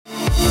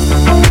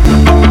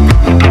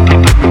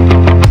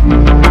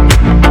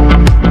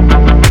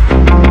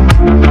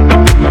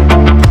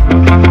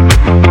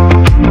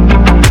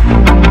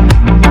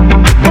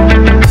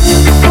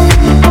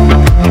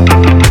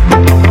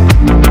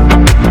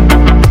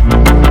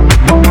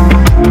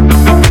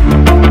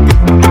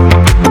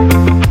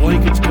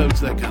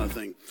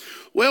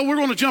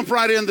jump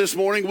right in this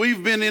morning.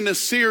 We've been in a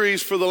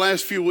series for the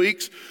last few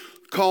weeks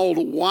called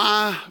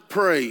Why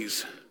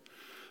Praise.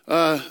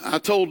 I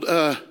told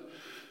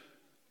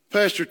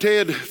Pastor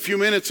Ted a few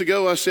minutes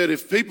ago, I said,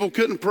 if people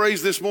couldn't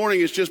praise this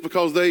morning, it's just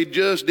because they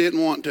just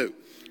didn't want to.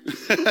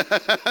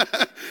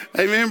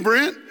 Amen,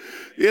 Brent?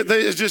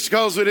 It's just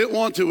because we didn't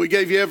want to. We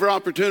gave you every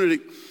opportunity.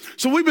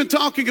 So we've been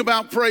talking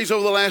about praise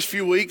over the last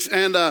few weeks,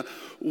 and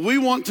we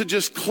want to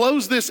just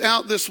close this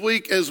out this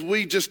week as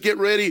we just get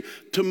ready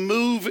to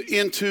move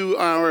into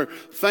our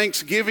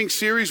Thanksgiving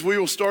series. We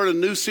will start a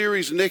new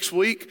series next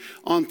week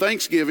on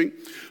Thanksgiving.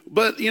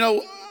 But, you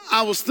know,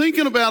 I was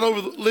thinking about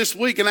over this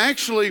week, and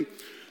actually,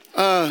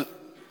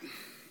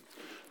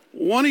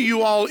 one of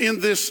you all in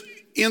this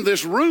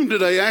room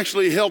today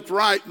actually helped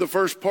write the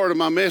first part of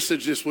my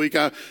message this week.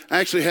 I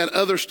actually had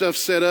other stuff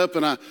set up,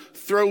 and I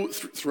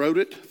throwed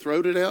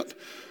it out.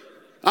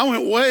 I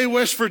went way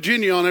West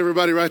Virginia on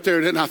everybody right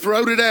there, didn't I?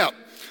 Throwed it out.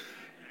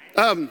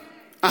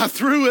 I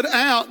threw it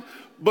out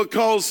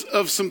because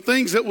of some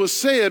things that was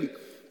said,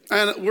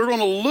 and we're going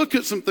to look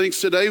at some things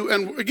today.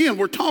 And again,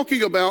 we're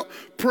talking about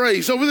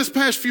praise. Over this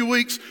past few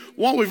weeks,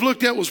 what we've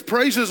looked at was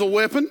praise as a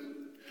weapon.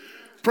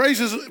 Praise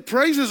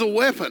is a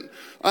weapon.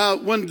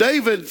 When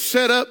David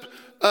set up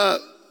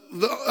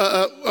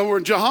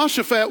when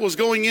Jehoshaphat was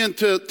going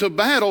into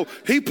battle,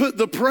 he put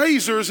the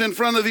praisers in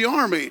front of the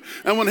army.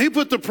 And when he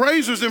put the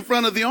praisers in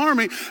front of the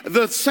army,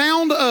 the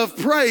sound of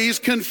praise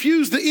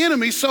confused the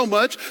enemy so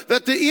much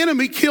that the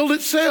enemy killed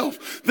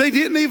itself. They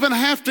didn't even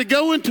have to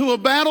go into a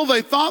battle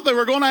they thought they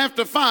were going to have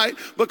to fight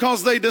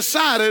because they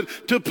decided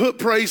to put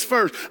praise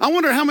first. I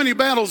wonder how many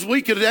battles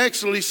we could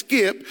actually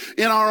skip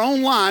in our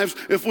own lives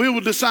if we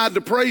would decide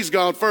to praise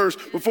God first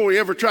before we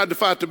ever tried to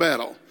fight the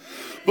battle.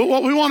 But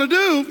what we want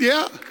to do,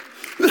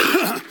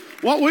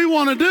 what we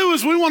want to do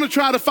is we want to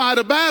try to fight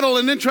a battle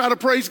and then try to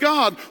praise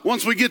God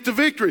once we get the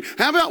victory.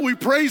 How about we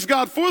praise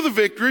God for the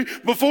victory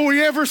before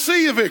we ever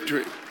see a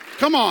victory?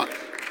 Come on.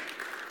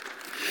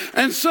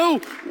 And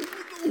so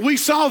we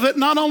saw that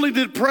not only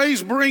did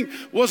praise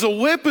was a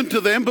weapon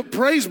to them, but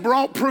praise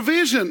brought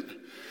provision.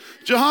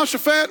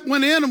 Jehoshaphat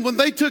went in, and when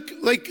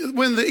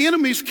the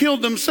enemies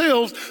killed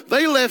themselves,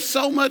 they left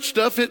so much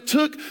stuff, it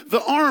took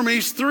the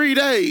armies 3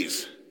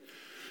 days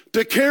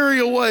to carry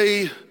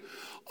away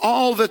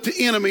all that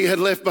the enemy had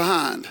left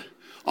behind,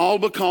 all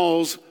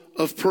because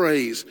of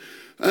praise.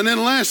 And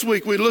then last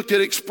week we looked at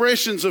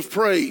expressions of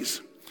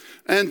praise.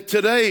 And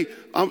today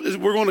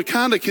we're going to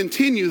kind of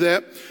continue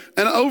that.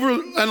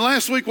 And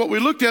last week what we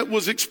looked at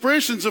was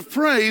expressions of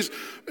praise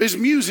is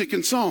music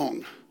and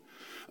song.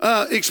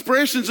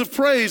 Expressions of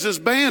praise is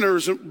banner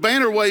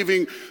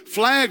waving,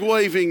 flag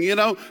waving. You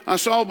know, I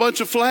saw a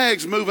bunch of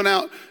flags moving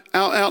out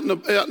in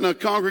the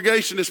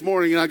congregation this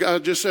morning, and I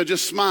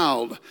just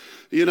smiled.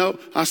 You know,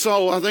 I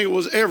think it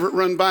was Everett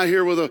run by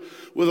here with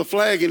a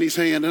flag in his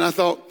hand, and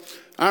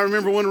I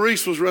remember when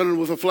Reese was running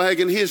with a flag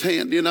in his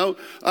hand. You know,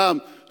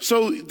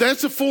 so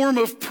that's a form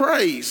of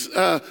praise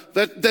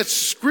that's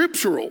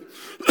scriptural.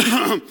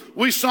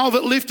 We saw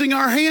that lifting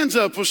our hands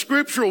up was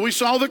scriptural. We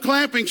saw that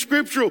clapping,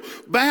 scriptural.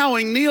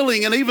 Bowing,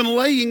 kneeling, and even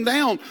laying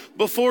down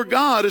before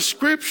God is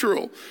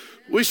scriptural.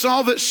 We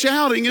saw that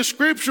shouting is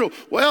scriptural.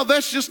 Well,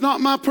 that's just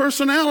not my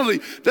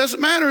personality. Doesn't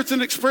matter. It's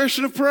an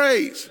expression of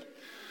praise.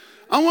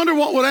 I wonder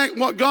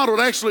what God would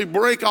actually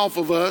break off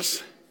of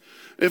us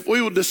if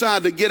we would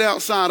decide to get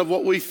outside of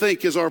what we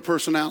think is our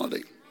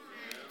personality.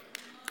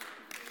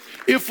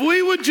 If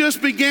we would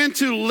just begin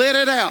to let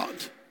it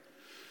out.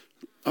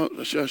 Oh,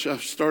 I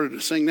started to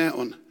sing that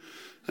one.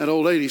 That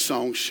old 80s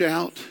song.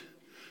 Shout,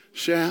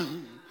 shout,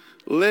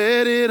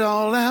 let it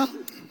all out.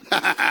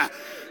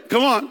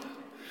 Come on.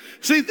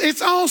 See,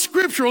 it's all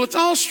scriptural. It's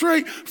all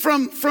straight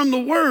from the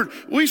word.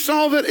 We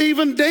saw that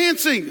even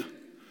dancing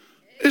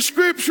is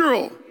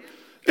scriptural.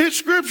 It's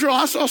scriptural.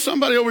 I saw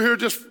somebody over here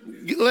just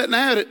letting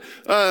at it.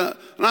 And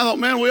I thought,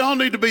 man, we all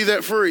need to be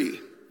that free.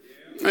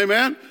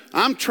 Amen.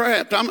 I'm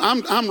trapped.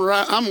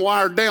 I'm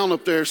wired down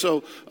up there.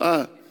 So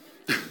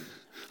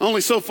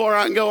only so far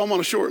I can go. I'm on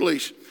a short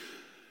leash.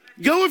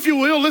 Go, if you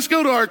will. Let's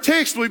go to our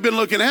text we've been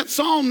looking at,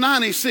 Psalm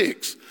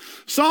 96.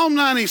 Psalm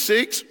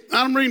 96,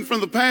 I'm reading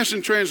from the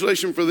Passion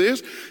Translation for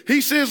this.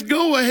 He says,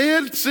 go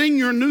ahead, sing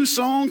your new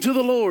song to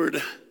the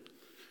Lord.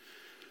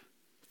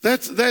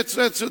 That's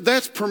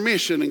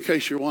permission, in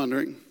case you're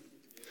wondering.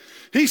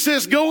 He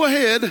says, go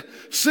ahead,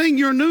 sing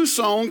your new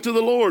song to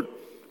the Lord.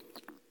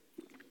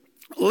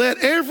 Let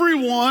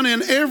everyone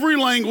in every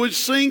language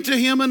sing to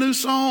him a new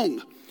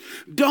song.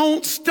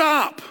 Don't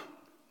stop.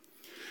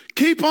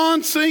 Keep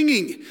on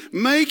singing.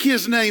 Make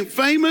his name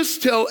famous.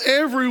 Tell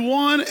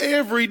everyone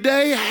every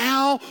day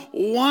how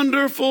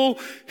wonderful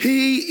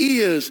he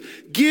is.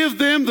 Give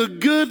them the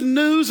good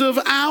news of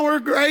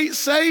our great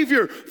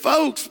Savior.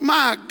 Folks,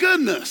 my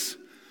goodness.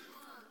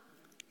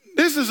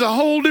 This is a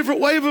whole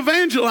different way of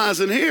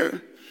evangelizing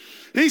here.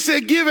 He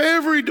said, give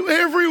every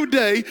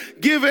day,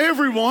 give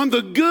everyone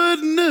the good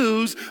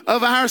news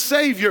of our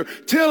Savior.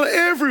 Tell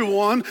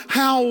everyone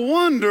how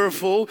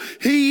wonderful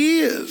he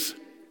is.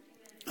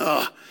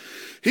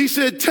 He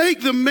said,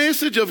 take the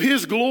message of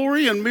his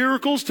glory and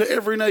miracles to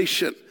every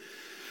nation.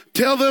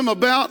 Tell them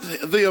about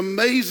the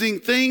amazing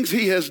things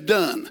he has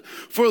done.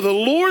 For the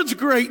Lord's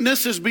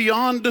greatness is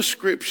beyond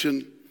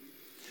description,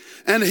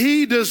 and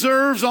he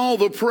deserves all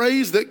the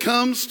praise that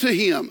comes to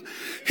him.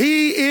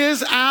 He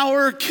is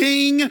our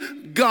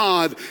King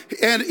God,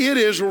 and it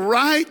is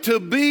right to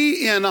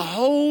be in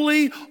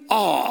holy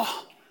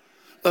awe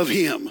of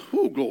him.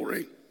 Oh,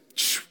 glory.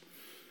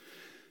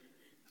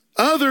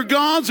 Other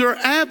gods are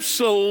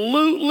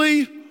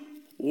absolutely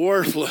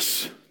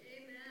worthless.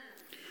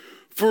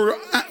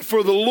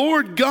 For the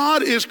Lord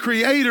God is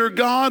creator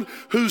God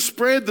who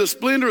spread the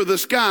splendor of the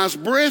skies.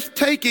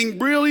 Breathtaking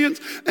brilliance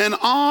and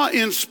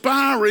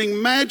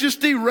awe-inspiring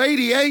majesty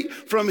radiate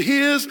from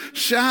his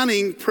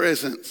shining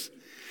presence.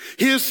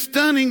 His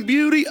stunning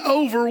beauty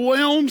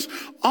overwhelms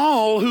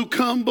all who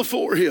come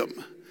before him.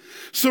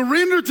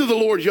 Surrender to the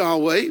Lord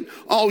Yahweh,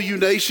 all you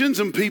nations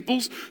and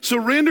peoples.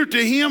 Surrender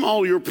to him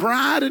all your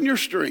pride and your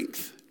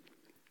strength.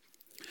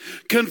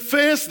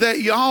 Confess that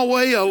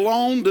Yahweh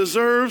alone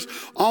deserves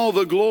all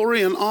the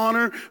glory and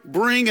honor.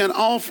 Bring an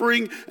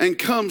offering and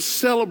come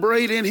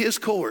celebrate in his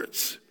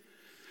courts.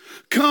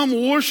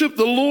 Come worship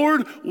the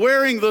Lord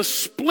wearing the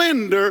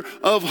splendor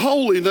of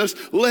holiness.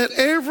 Let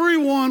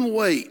everyone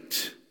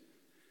wait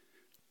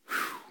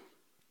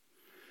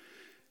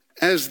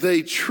as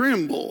they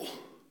tremble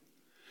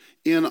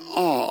in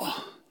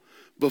awe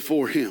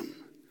before him.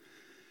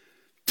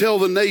 Tell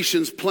the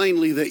nations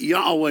plainly that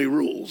Yahweh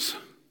rules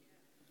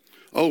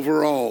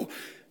over all.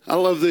 I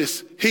love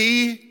this.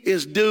 He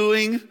is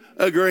doing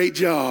a great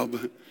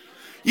job.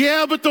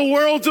 Yeah, but the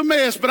world's a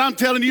mess. But I'm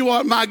telling you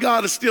what, my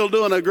God is still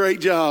doing a great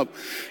job.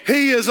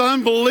 He is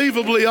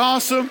unbelievably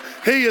awesome.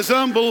 He is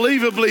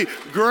unbelievably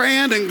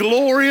grand and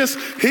glorious.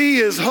 He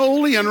is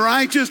holy and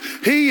righteous.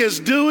 He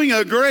is doing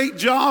a great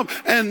job,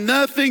 and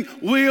nothing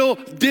will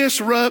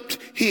disrupt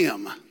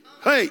him.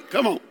 Hey,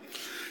 come on.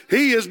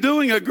 He is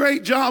doing a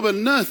great job,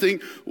 and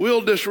nothing will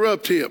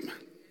disrupt him.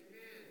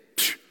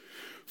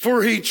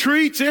 For he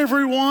treats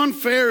everyone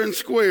fair and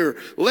square.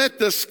 Let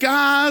the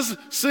skies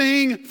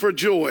sing for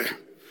joy.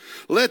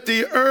 Let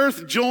the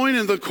earth join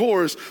in the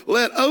chorus.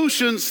 Let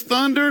oceans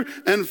thunder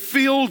and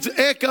fields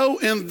echo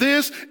in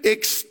this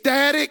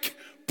ecstatic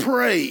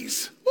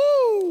praise.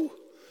 Woo!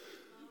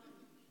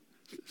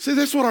 See,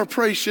 that's what our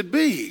praise should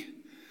be.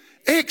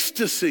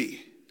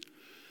 Ecstasy.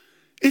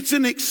 It's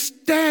an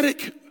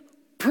ecstatic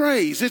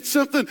praise. It's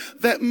something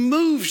that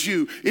moves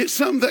you. It's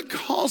something that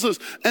causes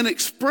an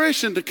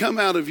expression to come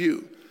out of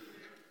you.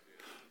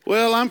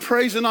 Well, I'm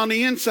praising on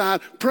the inside.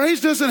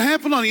 Praise doesn't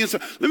happen on the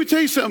inside. Let me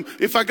tell you something.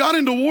 If I got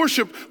into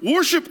worship,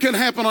 worship can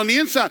happen on the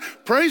inside.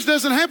 Praise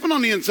doesn't happen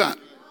on the inside.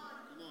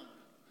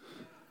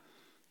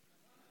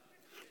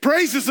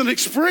 Praise is an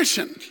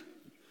expression.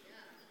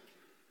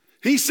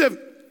 He said,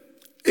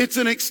 it's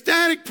an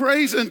ecstatic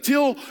praise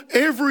until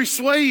every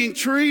swaying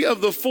tree of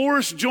the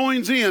forest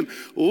joins in,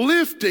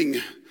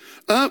 lifting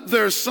up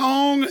their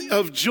song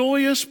of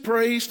joyous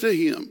praise to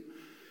him.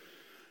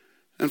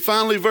 And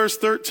finally, verse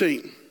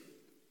 13.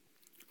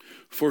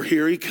 For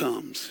here he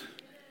comes.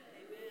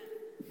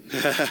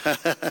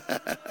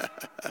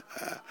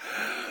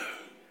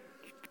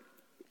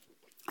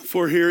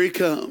 For here he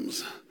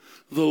comes,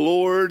 the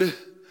Lord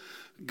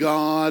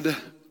God,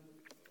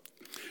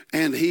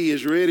 and he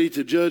is ready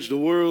to judge the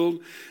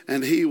world,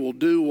 and he will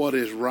do what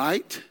is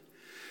right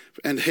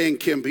and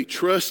can be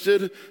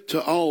trusted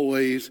to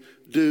always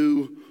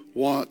do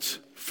what's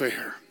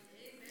fair.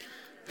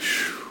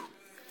 Whew.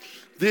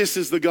 This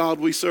is the God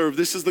we serve.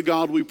 This is the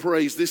God we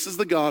praise. This is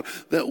the God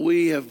that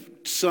we have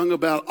sung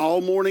about all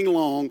morning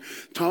long,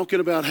 talking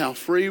about how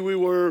free we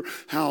were,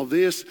 how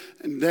this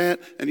and that.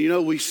 And you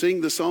know, we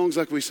sing the songs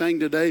like we sang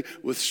today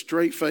with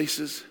straight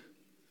faces.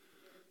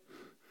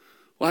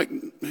 Like,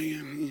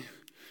 man,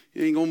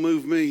 you ain't gonna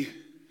move me.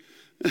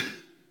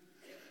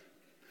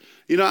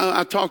 You know,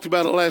 I talked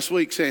about it last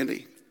week,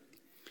 Sandy.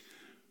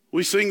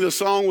 We sing the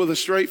song with a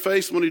straight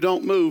face when you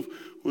don't move.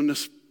 When the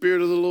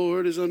Spirit of the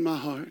Lord is on my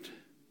heart,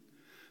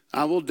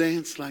 I will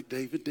dance like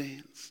David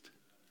danced.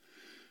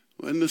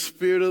 When the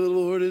Spirit of the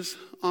Lord is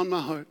on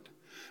my heart,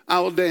 I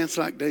will dance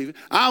like David.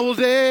 I will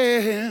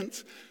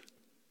dance.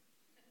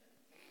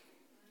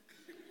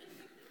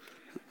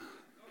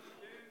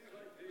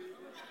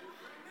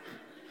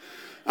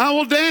 I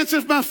will dance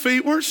if my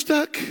feet weren't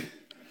stuck.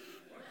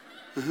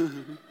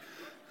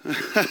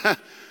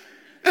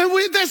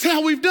 And that's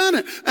how we've done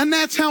it. And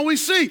that's how we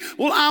sing.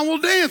 Well, I will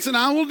dance and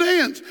I will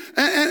dance.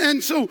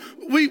 And so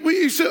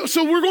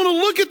so we're going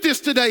to look at this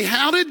today.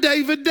 How did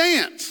David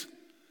dance?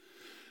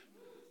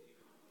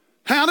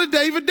 How did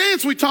David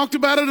dance? We talked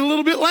about it a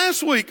little bit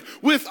last week.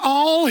 With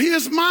all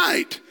his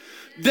might.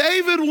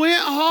 David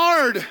went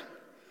hard.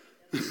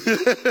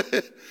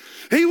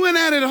 He went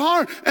at it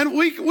hard. And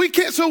we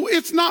can't, so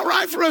it's not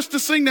right for us to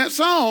sing that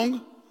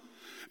song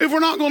if we're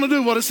not going to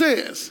do what it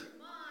says.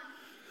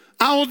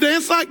 I will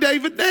dance like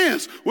David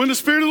danced. When the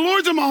Spirit of the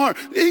Lord's in my heart.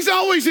 He's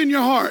always in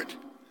your heart.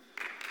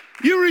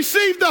 You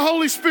received the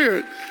Holy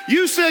Spirit.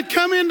 You said,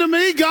 come into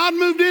me. God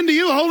moved into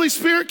you. The Holy Holy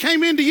Spirit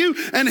came into you,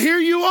 and here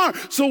you are.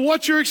 So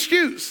what's your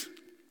excuse?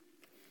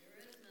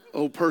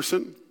 Old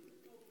person.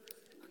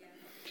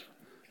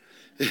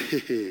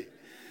 It's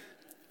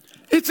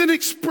an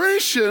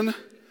expression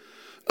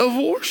of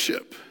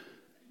worship.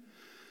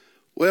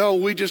 Well,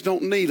 we just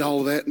don't need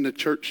all of that in the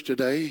church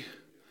today.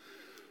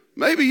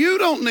 Maybe you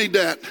don't need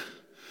that.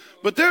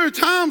 But there are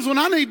times when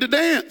I need to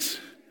dance.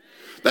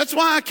 That's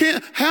why I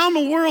can't. How in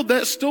the world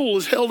that stool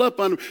is held up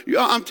under?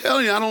 I'm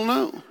telling you, I don't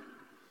know.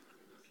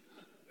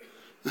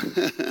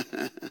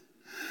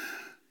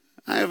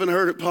 I haven't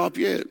heard it pop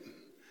yet.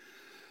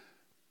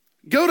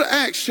 Go to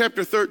Acts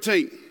chapter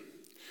 13.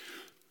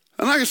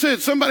 And like I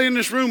said, somebody in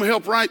this room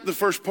helped write the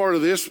first part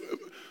of this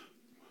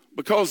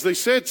because they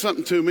said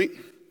something to me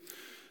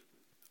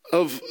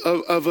of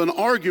an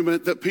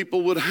argument that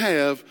people would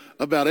have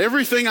about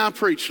everything I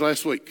preached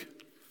last week.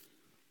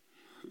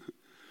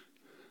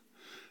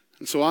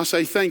 And so I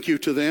say thank you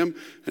to them.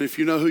 And if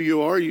you know who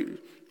you are, you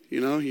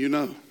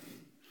know.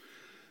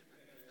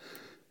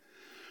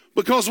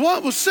 Because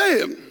what was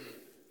said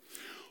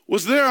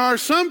was there are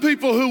some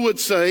people who would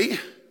say,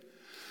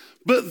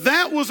 but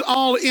that was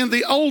all in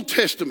the Old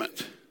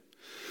Testament.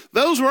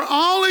 Those were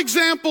all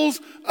examples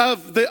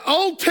of the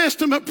Old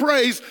Testament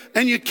praise,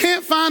 and you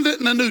can't find it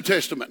in the New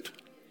Testament.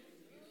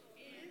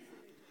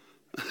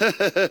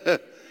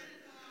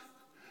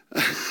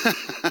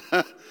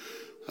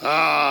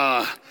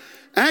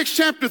 Acts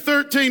chapter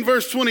 13,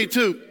 verse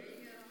 22.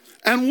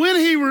 And when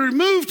he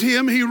removed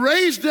him, he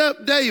raised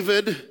up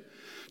David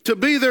to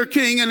be their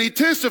king, and he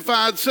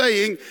testified,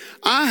 saying,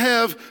 I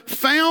have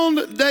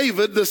found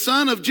David, the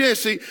son of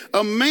Jesse,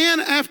 a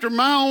man after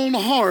my own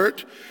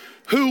heart,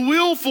 who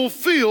will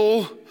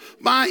fulfill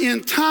my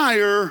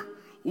entire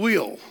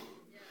will.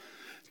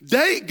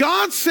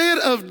 God said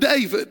of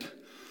David,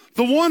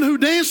 the one who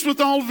danced with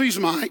all of his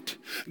might.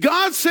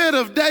 God said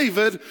of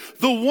David,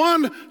 the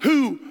one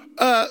who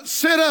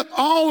set up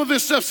all of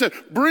this stuff, said,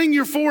 bring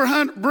your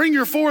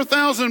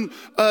 4,000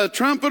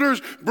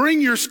 trumpeters,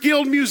 bring your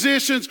skilled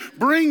musicians,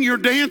 bring your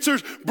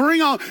dancers,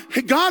 bring all.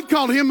 God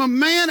called him a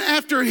man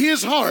after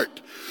his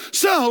heart.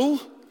 So,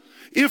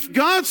 if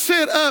God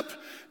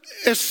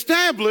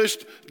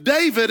established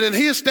David, and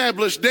he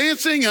established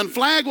dancing and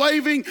flag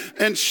waving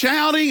and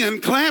shouting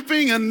and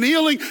clapping and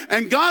kneeling,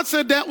 and God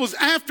said that was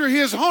after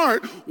his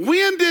heart,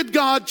 when did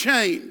God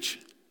change?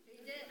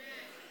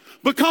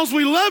 Because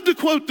we love to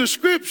quote the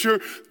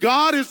scripture.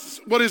 God is,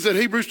 what is it,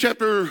 Hebrews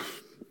chapter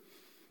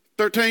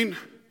 13,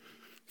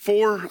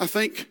 4, I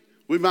think.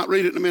 We might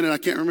read it in a minute, I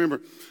can't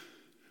remember.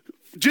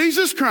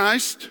 Jesus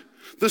Christ,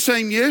 the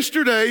same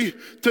yesterday,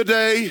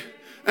 today,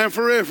 and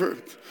forever.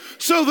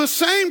 So the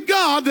same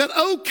God that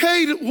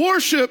okayed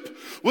worship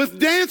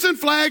with dancing,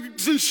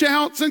 flags and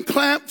shouts and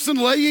claps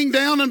and laying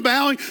down and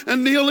bowing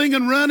and kneeling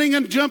and running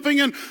and jumping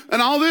and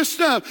all this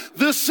stuff.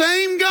 The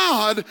same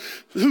God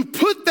who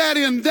put that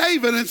in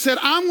David and said,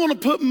 I'm going to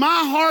put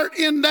my heart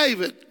in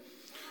David.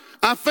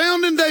 I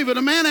found in David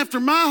a man after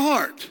my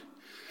heart.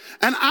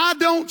 And I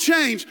don't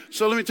change.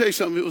 So let me tell you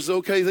something. It was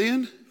okay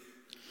then.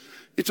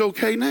 It's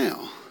okay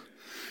now.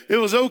 It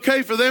was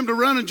okay for them to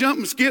run and jump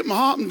and skip and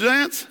hop and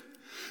dance.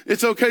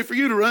 It's okay for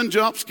you to run,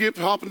 jump, skip,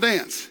 hop, and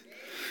dance.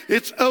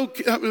 It's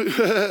okay.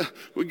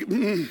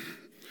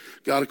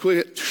 Gotta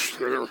quit.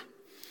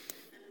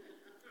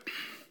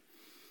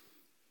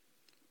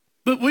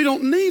 But we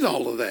don't need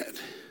all of that.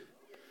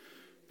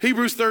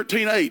 Hebrews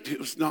 13:8. It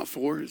was not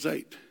 4, it's 8.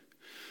 It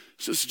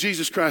says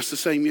Jesus Christ the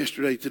same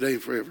yesterday, today,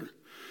 and forever.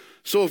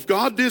 So if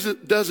God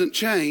doesn't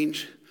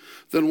change,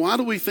 then why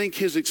do we think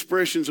his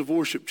expressions of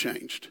worship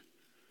changed?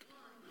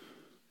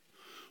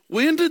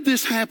 When did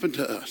this happen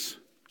to us?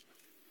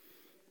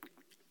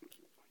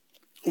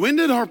 When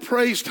did our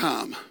praise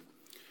time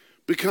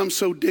become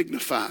so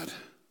dignified?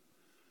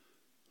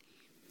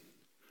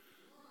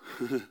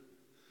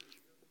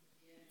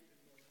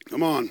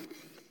 Come on.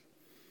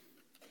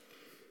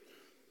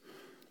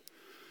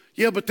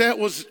 Yeah, but that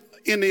was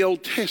in the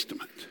Old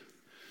Testament.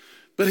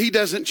 But he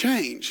doesn't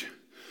change.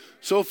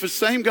 So if it's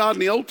the same God in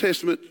the Old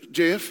Testament,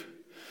 Jeff,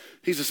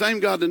 he's the same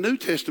God in the New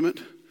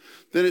Testament,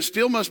 then it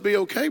still must be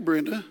okay,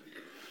 Brenda,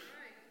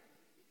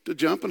 to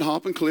jump and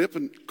hop and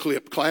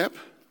clap.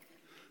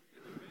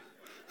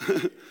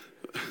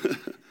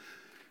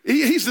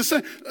 He's the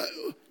same.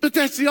 But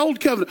that's the old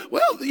covenant.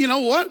 Well, you know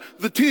what?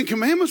 The 10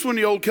 Commandments were in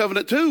the old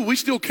covenant too. We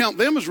still count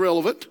them as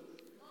relevant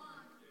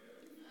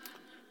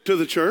to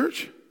the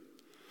church.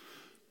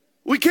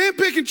 We can't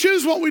pick and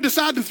choose what we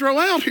decide to throw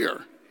out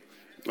here.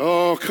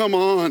 Oh, come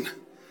on.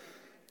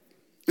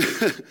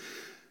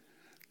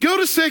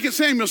 Go to 2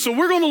 Samuel. So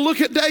we're going to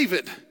look at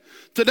David.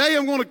 Today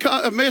I'm going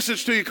to a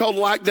message to you called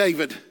Like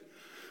David.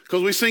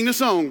 Because we sing the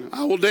song,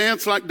 I will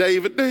dance like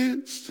David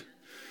danced.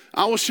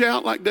 I will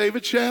shout like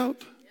David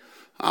shout.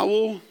 I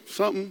will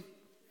sing,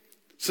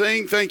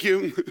 thank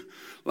you,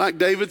 like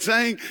David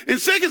sang. In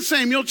 2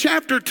 Samuel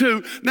chapter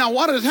 2, now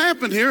what has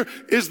happened here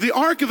is the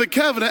Ark of the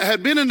Covenant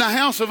had been in the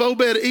house of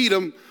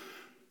Obed-Edom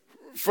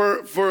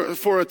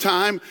for a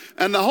time.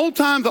 And the whole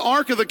time the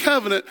Ark of the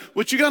Covenant,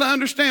 what you got to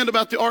understand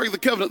about the Ark of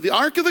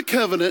the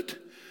Covenant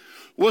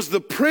was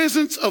the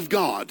presence of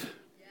God.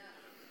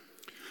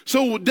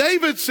 So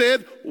David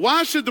said,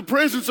 why should the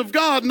presence of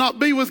God not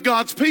be with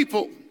God's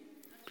people?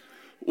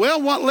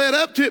 Well, what led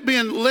up to it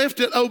being left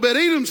at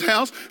Obed-Edom's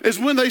house is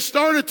when they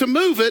started to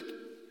move it,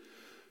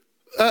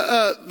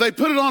 they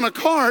put it on a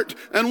cart,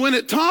 and when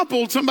it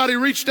toppled, somebody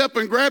reached up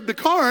and grabbed the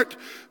cart,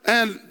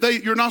 and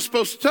you're not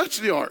supposed to touch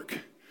the ark.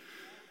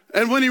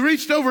 And when he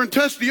reached over and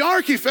touched the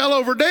ark, he fell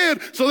over dead.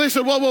 So they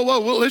said, whoa,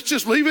 let's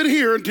just leave it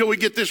here until we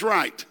get this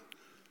right.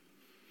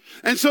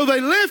 And so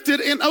they left it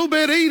in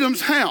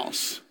Obed-Edom's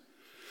house.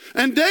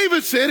 And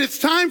David said, it's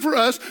time for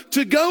us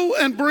to go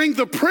and bring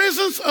the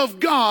presence of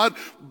God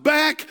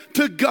back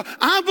to God.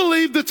 I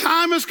believe the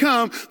time has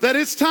come that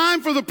it's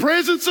time for the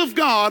presence of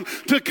God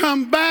to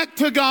come back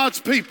to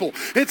God's people.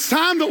 It's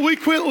time that we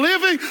quit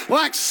living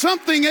like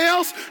something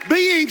else,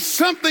 being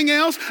something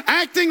else,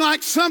 acting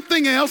like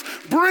something else.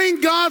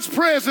 Bring God's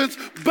presence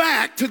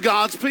back to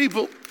God's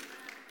people.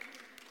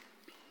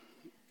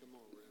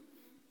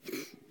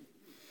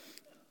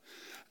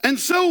 And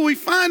so we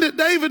find that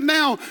David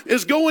now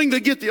is going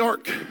to get the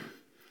ark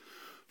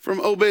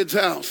from Obed's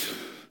house.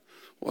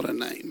 What a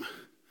name.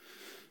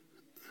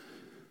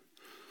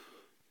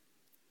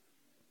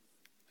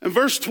 And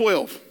verse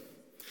 12.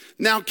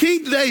 Now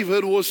King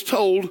David was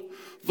told,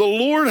 the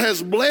Lord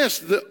has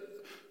blessed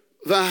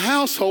the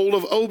household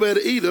of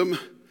Obed-Edom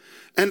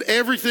and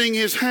everything he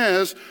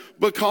has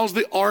because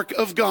the ark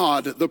of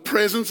God, the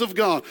presence of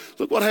God.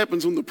 Look what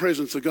happens when the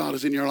presence of God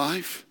is in your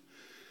life.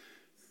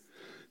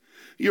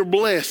 You're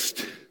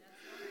blessed.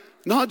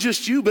 Not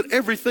just you, but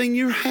everything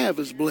you have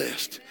is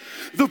blessed.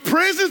 The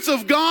presence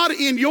of God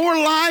in your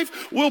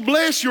life will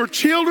bless your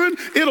children.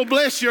 It'll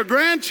bless your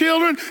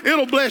grandchildren.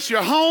 It'll bless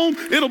your home.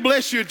 It'll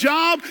bless your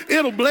job.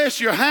 It'll bless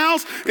your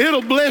house.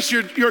 It'll bless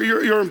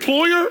your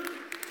employer.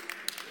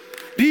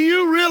 Do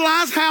you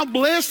realize how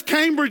blessed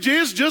Cambridge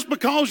is just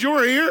because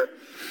you're here?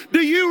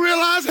 Do you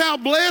realize how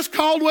blessed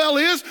Caldwell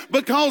is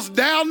because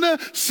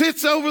Doudna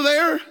sits over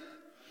there?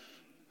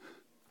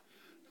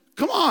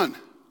 Come on.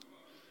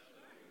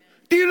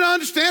 Do you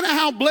understand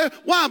how blessed?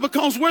 Why?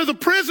 Because where the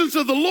presence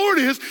of the Lord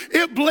is,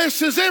 it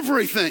blesses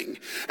everything.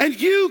 And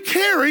you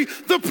carry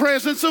the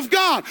presence of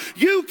God.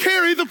 You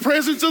carry the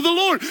presence of the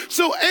Lord.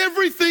 So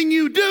everything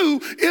you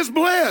do is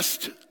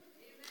blessed.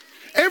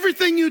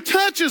 Everything you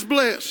touch is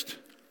blessed.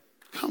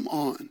 Come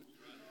on.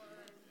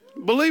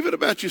 Believe it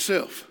about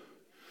yourself.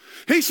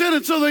 He said,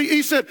 and so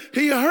he said,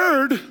 he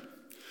heard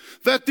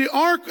that the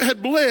ark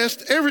had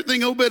blessed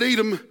everything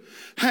Obed-Edom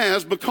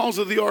has because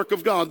of the ark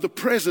of God, the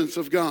presence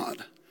of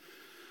God.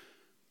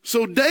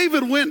 So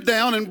David went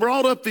down and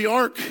brought up the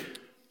ark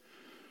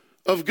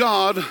of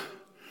God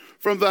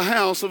from the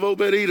house of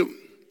Obed-Edom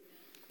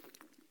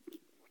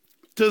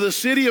to the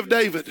city of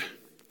David.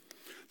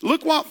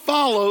 Look what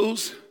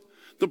follows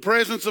the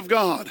presence of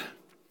God.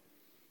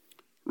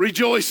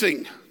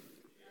 Rejoicing.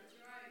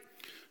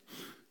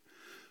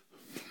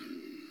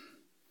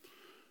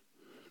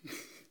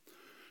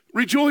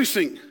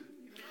 Rejoicing.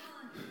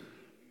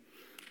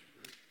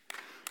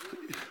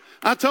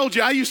 I told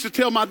you, I used to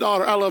tell my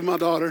daughter, I love my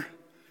daughter.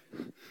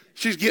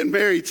 She's getting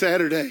married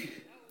Saturday.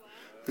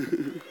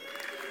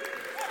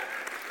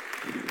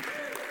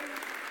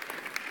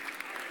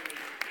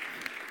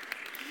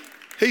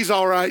 He's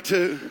all right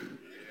too.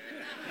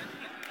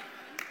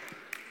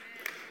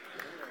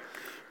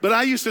 But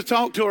I used to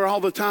talk to her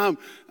all the time.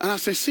 And I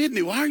say,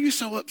 Sydney, why are you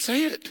so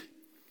upset?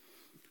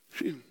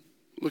 She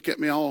look at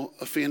me all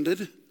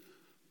offended.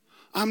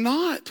 I'm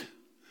not.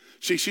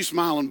 She's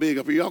smiling big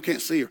up here. Y'all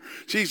can't see her.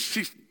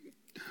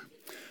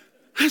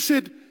 I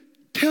said,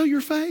 tell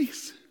your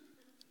face.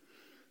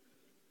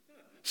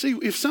 See,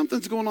 if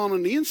something's going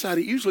on the inside,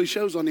 it usually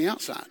shows on the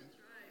outside.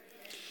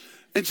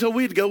 And so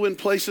we'd go in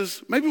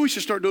places. Maybe we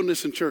should start doing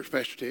this in church,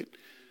 Pastor Ted.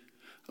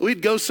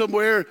 We'd go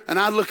somewhere, and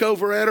I'd look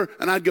over at her,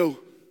 and I'd go.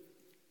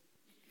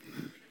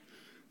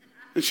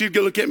 And she'd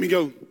go look at me and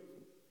go,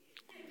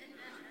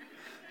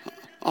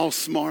 all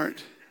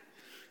smart.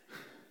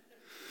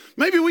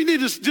 Maybe we need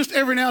to just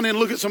every now and then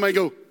look at somebody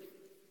and go,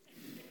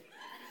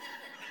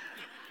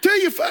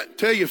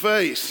 tell your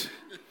face.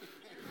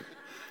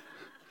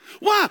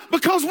 Why?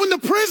 Because when the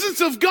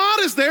presence of God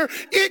is there,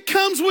 it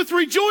comes with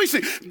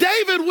rejoicing.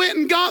 David went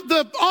and got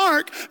the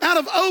ark out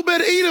of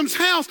Obed-Edom's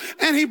house,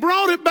 and he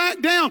brought it back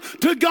down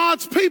to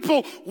God's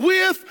people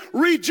with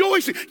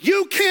rejoicing.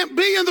 You can't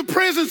be in the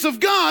presence of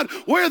God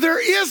where there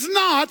is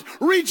not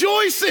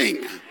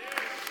rejoicing.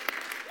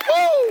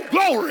 Oh,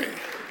 glory.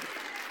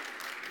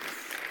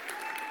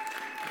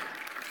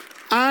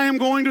 I am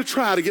going to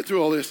try to get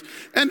through all this.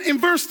 And in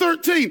verse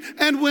 13,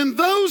 and when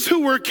those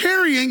who were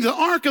carrying the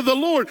ark of the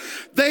Lord,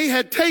 they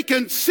had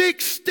taken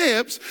 6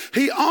 steps,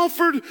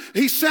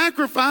 he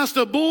sacrificed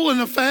a bull and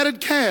a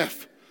fatted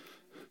calf.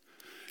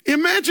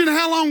 Imagine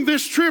how long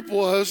this trip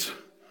was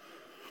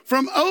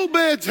from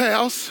Obed's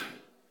house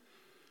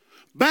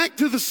back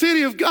to the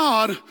city of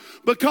God,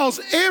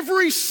 because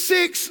every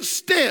 6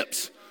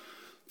 steps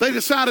they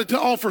decided to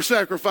offer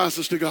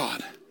sacrifices to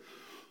God.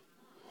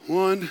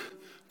 1,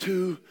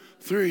 2,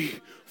 3,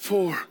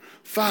 4,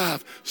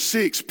 5,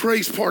 6.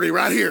 Praise party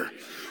right here.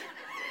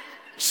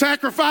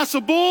 Sacrifice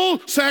a bull,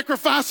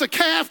 sacrifice a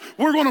calf.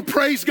 We're going to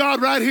praise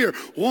God right here.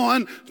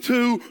 1,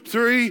 2,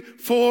 3,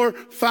 4,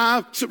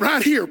 5, 6,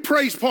 right here.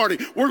 Praise party.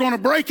 We're going to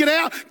break it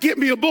out. Get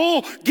me a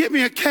bull, get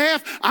me a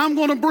calf. I'm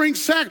going to bring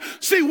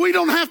See, we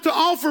don't have to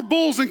offer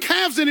bulls and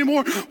calves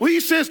anymore. Well,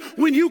 he says,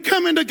 when you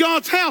come into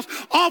God's house,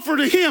 offer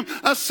to him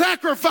a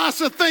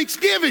sacrifice of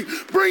thanksgiving.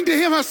 Bring to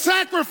him a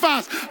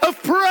sacrifice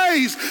of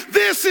praise.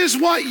 This is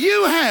what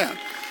you have.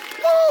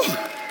 Woo.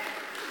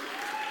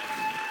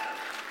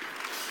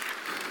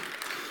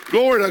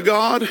 Glory to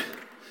God.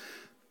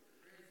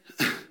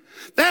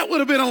 That would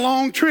have been a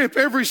long trip.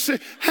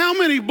 How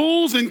many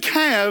bulls and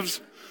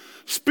calves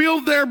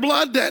spilled their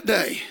blood that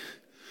day?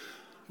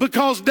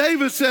 Because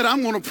David said,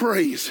 I'm going to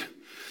praise.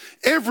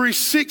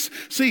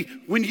 See,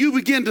 when you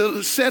begin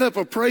to set up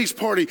a praise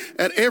party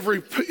at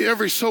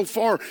every so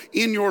far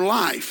in your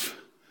life,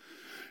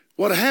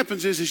 what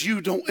happens is you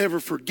don't ever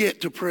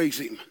forget to praise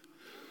him.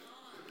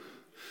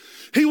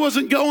 He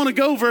wasn't going to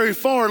go very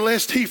far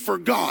lest he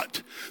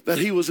forgot that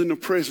he was in the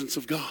presence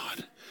of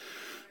God.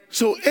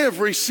 So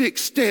every 6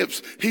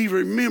 steps, he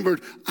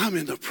remembered, I'm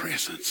in the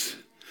presence.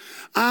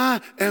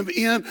 I am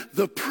in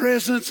the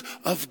presence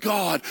of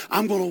God.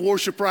 I'm going to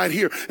worship right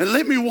here. And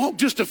let me walk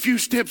just a few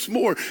steps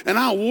more, and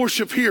I'll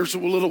worship here for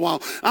a little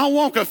while. I'll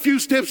walk a few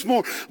steps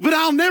more, but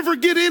I'll never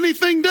get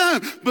anything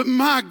done. But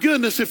my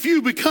goodness, if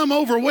you become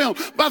overwhelmed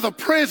by the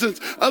presence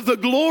of the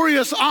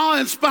glorious,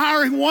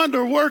 awe-inspiring,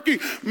 wonder-working,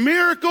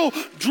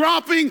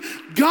 miracle-dropping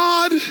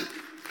God,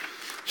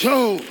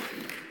 so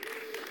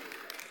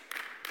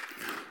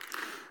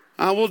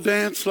I will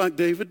dance like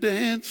David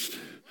danced.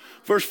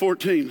 Verse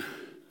 14.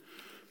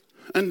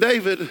 And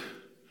David,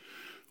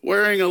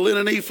 wearing a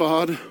linen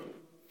ephod,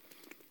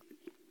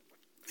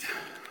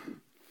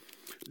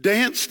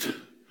 danced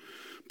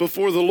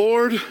before the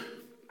Lord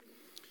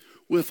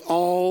with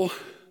all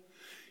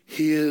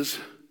his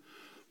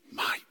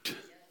might.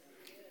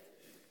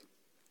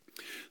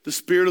 The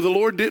Spirit of the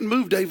Lord didn't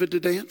move David to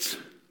dance.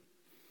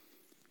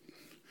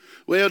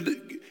 Well,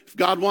 if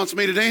God wants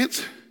me to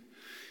dance,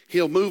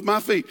 he'll move my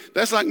feet.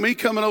 That's like me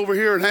coming over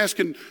here and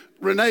asking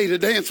Renee to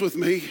dance with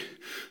me.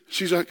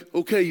 She's like,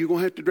 okay, you're going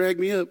to have to drag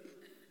me up.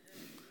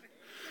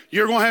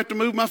 You're going to have to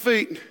move my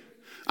feet.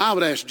 I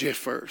would ask Jeff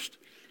first.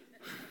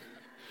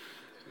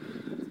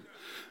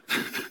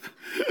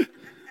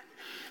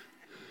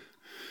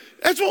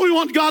 That's what we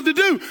want God to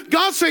do.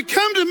 God said,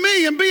 come to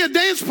me and be a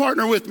dance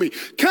partner with me.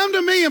 Come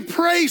to me and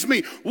praise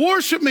me,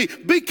 worship me,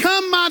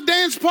 become my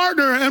dance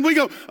partner. And we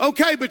go,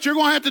 okay, but you're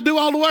going to have to do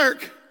all the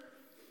work.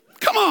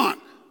 Come on.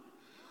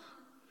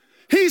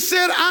 He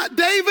said,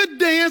 David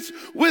danced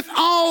with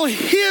all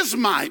his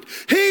might.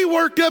 He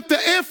worked up the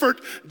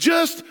effort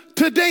just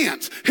to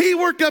dance. He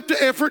worked up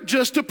the effort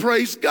just to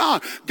praise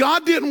God.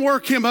 God didn't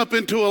work him up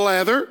into a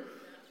lather.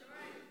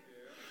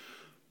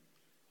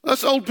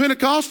 Us old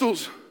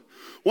Pentecostals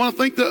want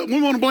to think that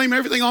we want to blame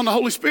everything on the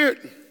Holy Spirit.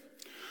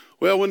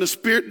 Well, when the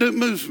Spirit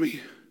moves me,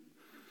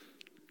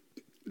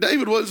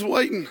 David was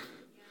waiting.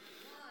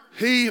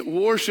 He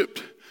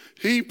worshiped.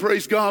 He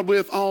praised God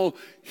with all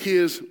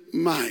his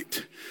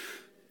might.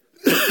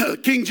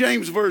 King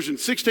James Version,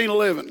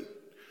 16:11.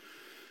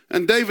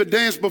 And David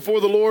danced before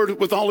the Lord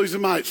with all his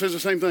might. Says the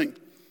same thing.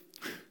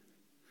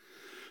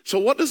 So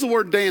what does the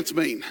word dance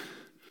mean?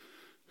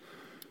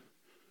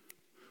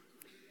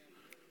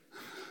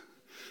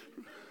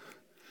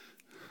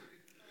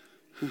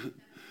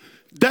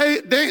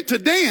 To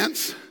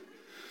dance,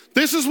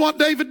 this is what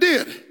David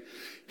did.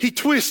 He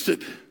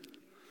twisted.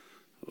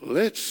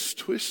 Let's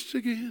twist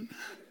again.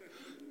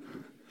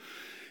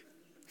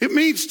 It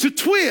means to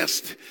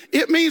twist.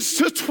 It means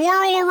to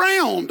twirl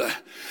around.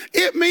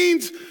 It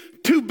means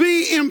to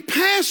be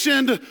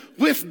impassioned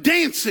with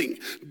dancing.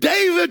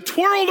 David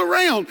twirled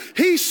around.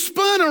 He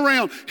spun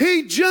around.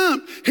 He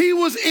jumped. He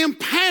was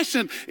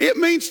impassioned. It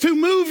means to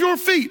move your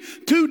feet,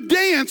 to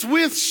dance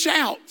with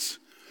shouts.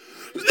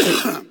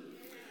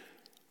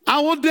 I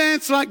will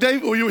dance like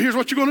David. Well, here's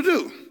what you're going to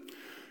do.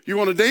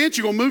 You're going to dance.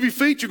 You're going to move your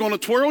feet. You're going to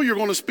twirl. You're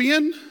going to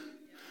spin.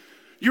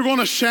 You're going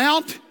to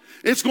shout.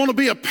 It's going to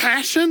be a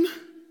passion.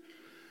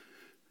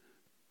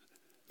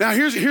 Now,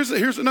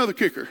 here's another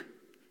kicker.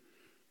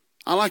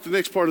 I like the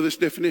next part of this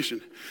definition.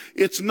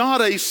 It's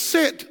not a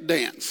set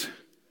dance.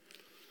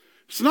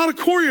 It's not a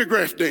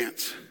choreographed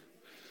dance.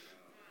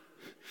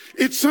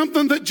 It's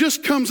something that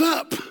just comes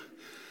up.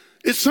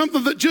 It's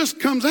something that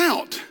just comes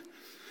out.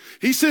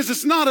 He says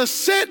it's not a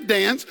set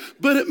dance,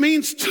 but it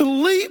means to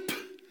leap.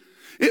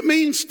 It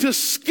means to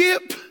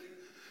skip.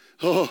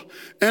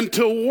 And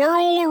to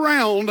whirl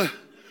around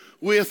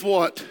with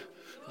what?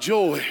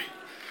 Joy.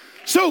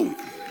 So,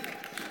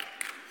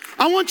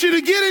 I want you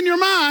to get in your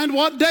mind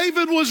what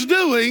David was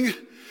doing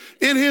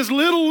in his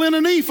little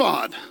linen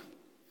ephod.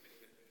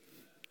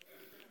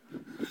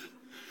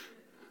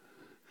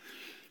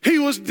 He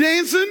was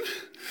dancing,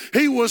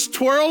 he was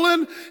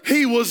twirling,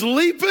 he was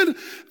leaping,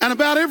 and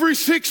about every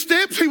 6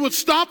 steps he would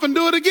stop and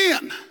do it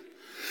again.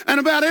 And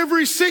about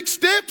every 6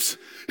 steps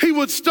he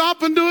would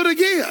stop and do it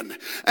again.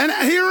 And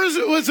here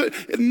was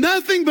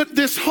nothing but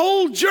this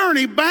whole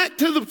journey back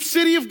to the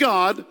city of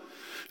God.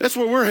 That's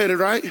where we're headed,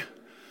 right?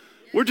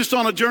 We're just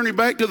on a journey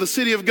back to the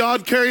city of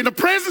God, carrying the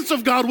presence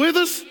of God with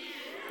us.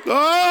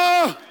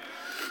 Oh,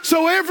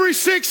 so every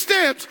 6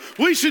 steps,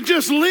 we should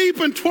just leap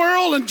and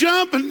twirl and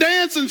jump and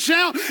dance and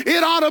shout.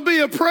 It ought to be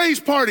a praise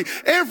party.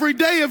 Every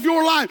day of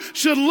your life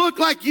should look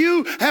like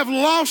you have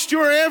lost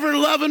your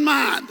ever-loving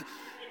mind.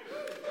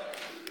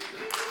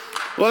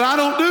 Well, I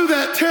don't do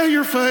that. Tell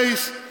your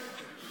face.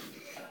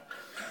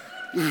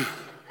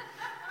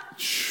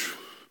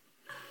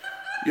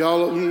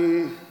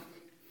 Y'all,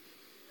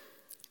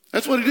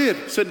 that's what he did.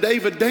 It said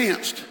David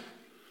danced.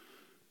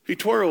 He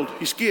twirled,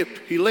 he skipped,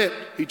 he leapt,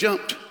 he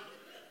jumped.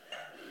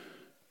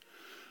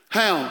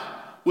 How?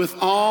 With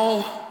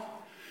all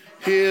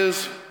of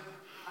his,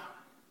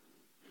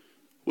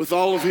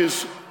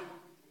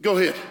 go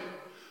ahead,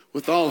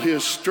 with all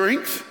his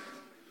strength.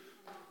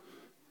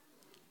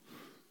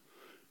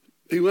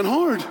 He went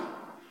hard.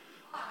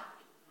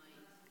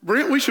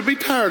 Brent, we should be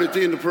tired at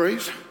the end of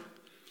praise.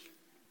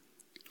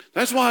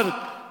 That's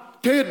why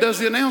Ted does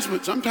the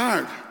announcements. I'm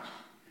tired.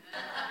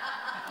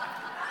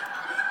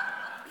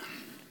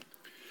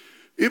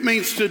 It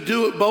means to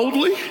do it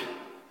boldly.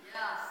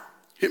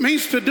 It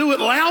means to do it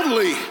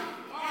loudly.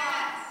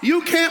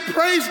 You can't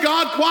praise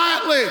God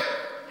quietly.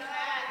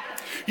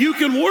 You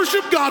can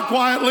worship God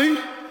quietly,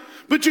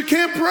 but you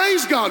can't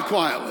praise God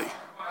quietly.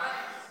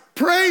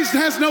 Praise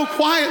has no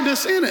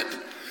quietness in it.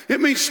 It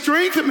means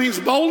strength. It means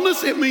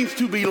boldness. It means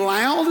to be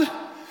loud.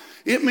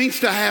 It means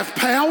to have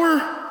power.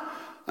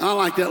 And I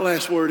like that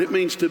last word. It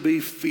means to be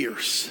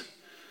fierce.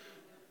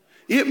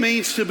 It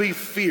means to be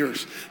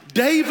fierce.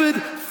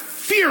 David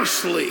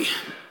fiercely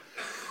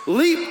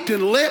leaped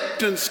and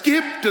leapt and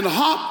skipped and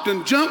hopped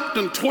and jumped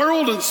and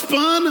twirled and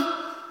spun.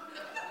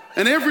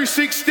 And every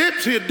 6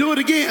 steps he'd do it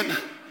again.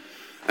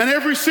 And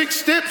every 6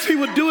 steps he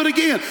would do it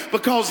again,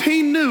 because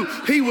he knew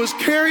he was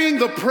carrying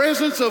the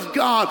presence of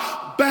God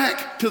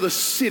back to the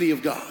city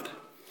of God.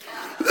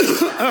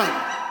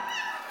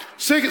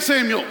 2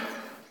 Samuel.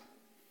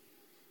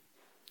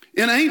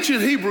 In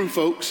ancient Hebrew,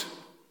 folks,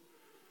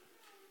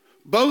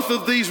 both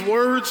of these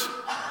words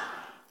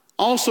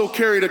also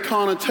carried a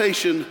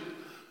connotation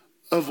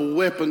of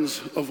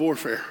weapons of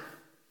warfare.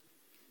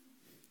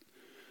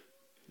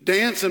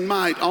 Dance and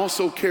might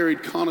also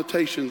carried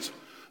connotations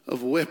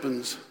of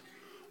weapons of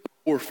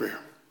warfare.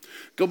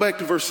 Go back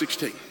to verse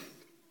 15.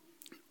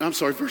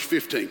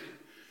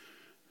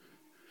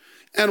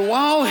 And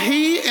while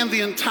he and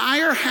the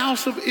entire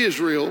house of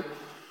Israel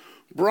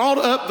brought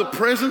up the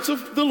presence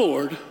of the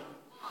Lord,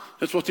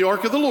 that's what the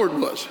ark of the Lord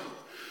was.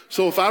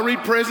 So if I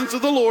read presence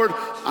of the Lord,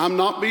 I'm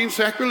not being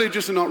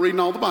sacrilegious and not reading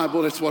all the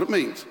Bible. That's what it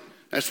means.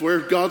 That's where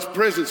God's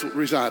presence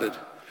resided,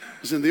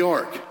 is in the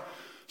ark.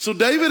 So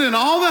David and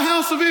all the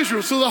house of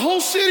Israel, so the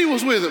whole city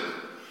was with him.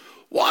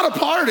 What a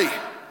party.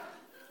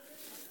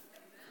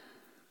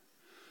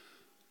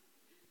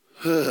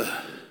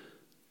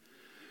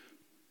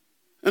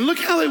 And look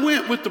how they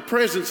went with the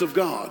presence of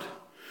God,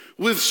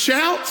 with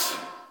shouts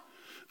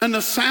and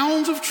the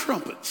sounds of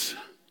trumpets.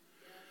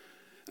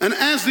 And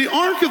as the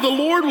ark of the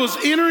Lord was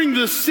entering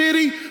the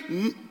city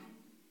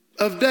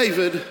of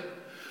David,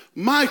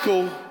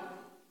 Michal,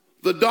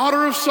 the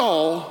daughter of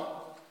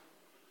Saul,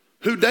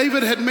 who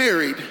David had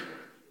married,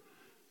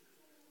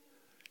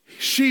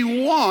 she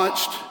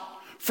watched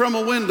from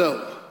a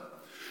window.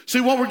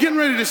 See, what we're getting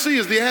ready to see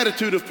is the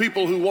attitude of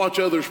people who watch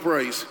others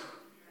praise.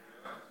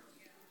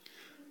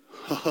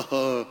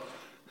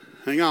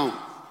 Hang on.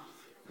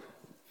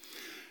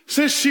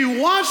 Says she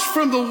watched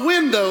from the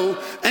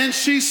window and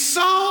she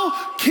saw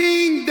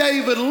King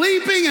David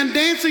leaping and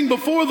dancing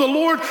before the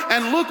Lord,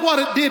 and look what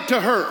it did to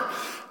her.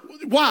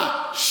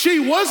 Why? She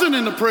wasn't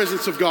in the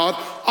presence of God.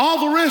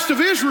 All the rest of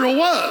Israel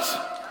was.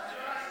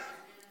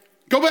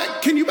 Go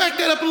back. Can you back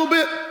that up a little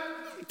bit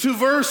to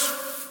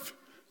verse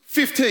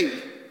 15?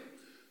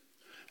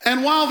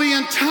 And while the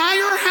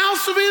entire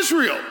house of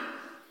Israel,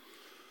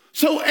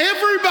 so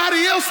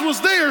everybody else was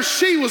there,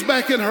 she was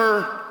back in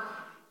her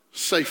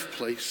safe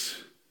place.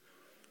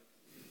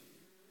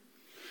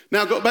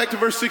 Now go back to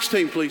verse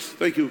 16, please.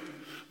 Thank you.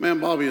 Man,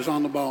 Bobby is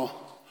on the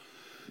ball.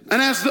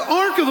 And as the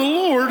ark of the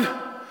Lord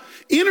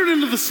entered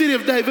into the city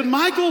of David,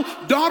 Michal,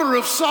 daughter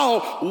of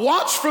Saul,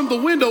 watched from the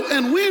window.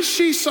 And when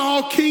she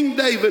saw King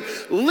David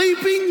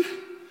leaping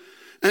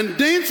and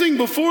dancing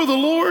before the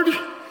Lord,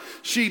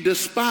 she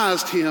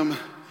despised him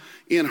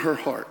in her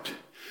heart.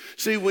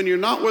 See, when you're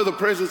not where the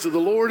presence of the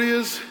Lord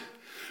is,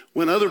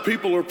 when other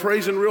people are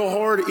praising real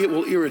hard, it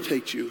will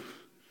irritate you.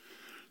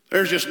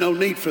 There's just no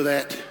need for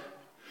that.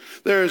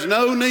 There is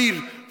no need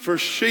for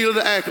Sheila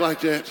to act like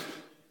that.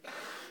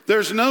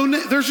 There's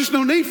just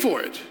no need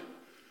for it.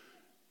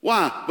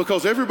 Why?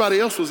 Because everybody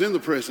else was in the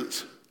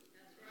presence.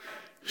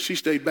 She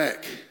stayed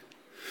back.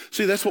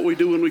 See, that's what we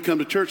do when we come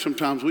to church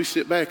sometimes. We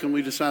sit back and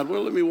we decide,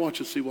 well, let me watch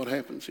and see what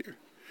happens here.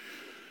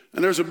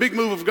 And there's a big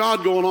move of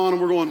God going on,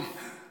 and we're going,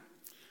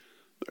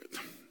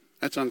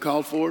 that's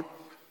uncalled for.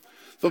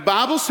 The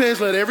Bible says,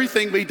 let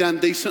everything be done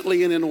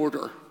decently and in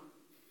order.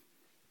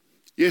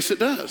 Yes, it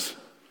does.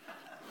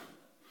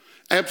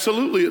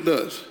 Absolutely it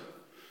does.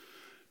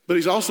 But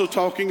he's also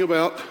talking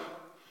about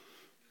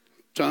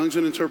tongues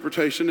and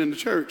interpretation in the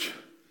church.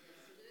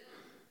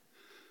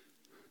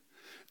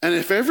 And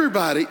if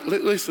everybody,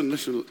 listen,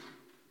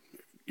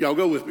 y'all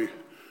go with me.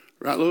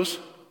 Right, Lewis?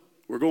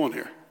 We're going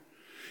here.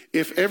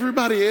 If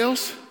everybody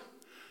else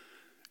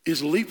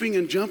is leaping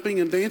and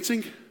jumping and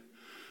dancing,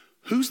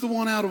 who's the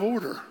one out of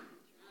order?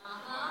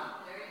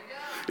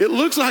 It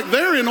looks like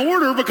they're in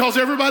order because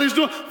everybody's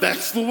doing it.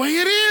 That's the way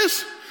it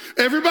is.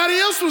 Everybody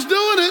else was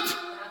doing it. That's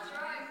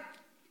right.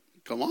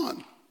 Come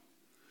on.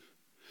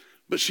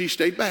 But she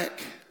stayed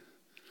back.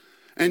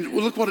 And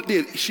look what it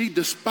did. She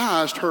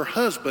despised her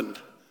husband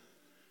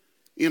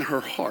in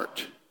her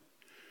heart.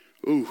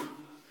 Ooh.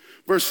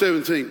 Verse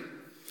 17.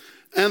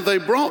 And they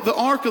brought the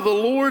ark of the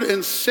Lord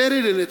and set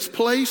it in its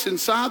place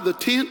inside the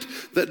tent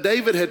that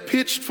David had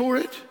pitched for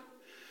it.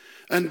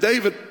 And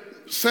David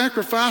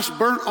sacrificed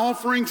burnt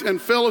offerings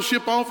and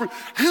fellowship offerings.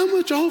 How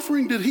much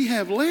offering did he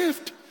have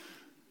left?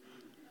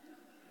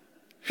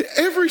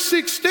 Every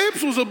 6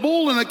 steps was a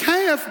bull and a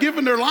calf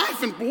giving their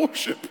life in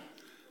worship.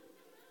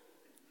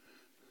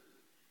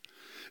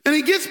 And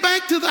he gets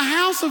back to the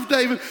house of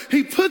David.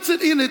 He puts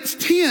it in its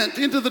tent,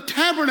 into the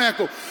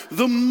tabernacle,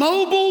 the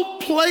mobile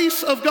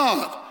place of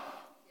God.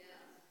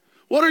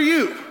 What are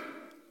you?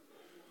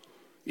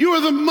 You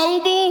are the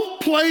mobile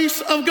place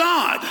of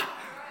God.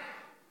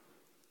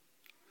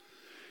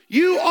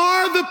 You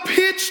are the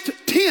pitched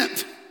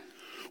tent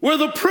where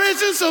the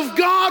presence of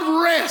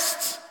God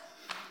rests.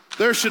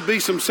 There should be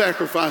some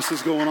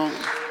sacrifices going on.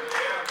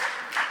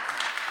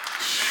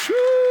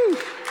 Whew.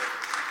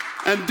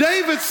 And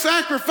David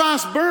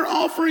sacrificed burnt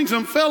offerings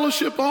and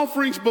fellowship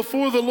offerings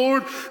before the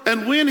Lord.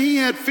 And when he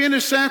had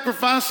finished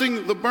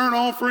sacrificing the burnt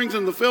offerings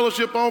and the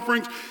fellowship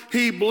offerings,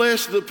 he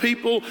blessed the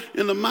people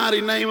in the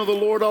mighty name of the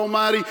Lord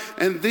Almighty.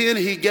 And then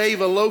he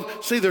gave a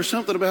loaf. See, there's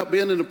something about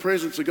being in the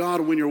presence of God.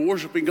 And when you're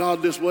worshiping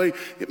God this way,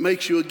 it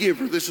makes you a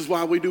giver. This is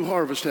why we do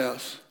Harvest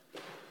House.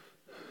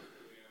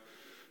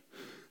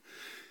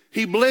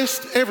 He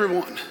blessed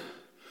everyone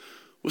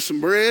with some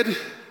bread,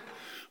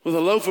 with a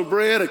loaf of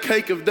bread, a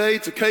cake of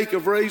dates, a cake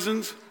of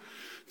raisins,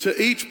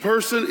 to each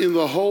person in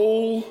the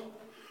whole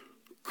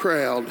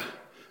crowd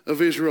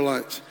of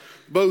Israelites,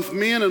 both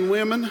men and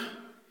women,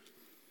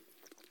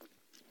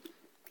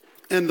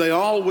 and they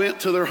all went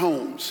to their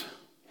homes.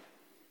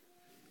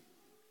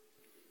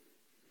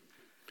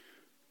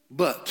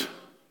 But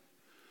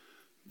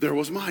there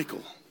was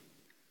Michael.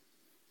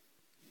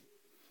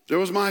 There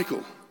was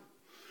Michael.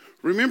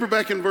 Remember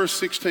back in verse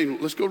 16,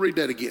 let's go read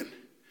that again.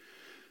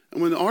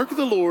 And when the ark of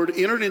the Lord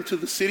entered into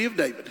the city of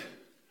David,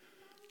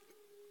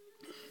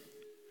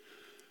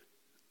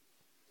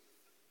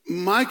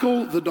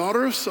 Michal, the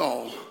daughter of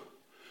Saul,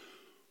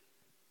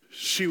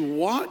 she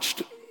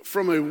watched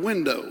from a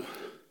window.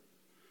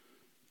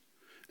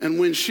 And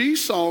when she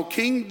saw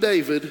King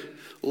David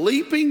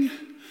leaping,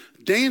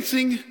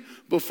 dancing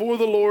before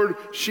the Lord,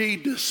 she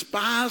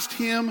despised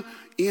him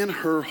in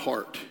her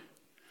heart.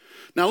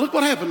 Now look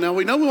what happened. Now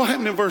we know what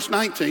happened in verse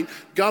 19.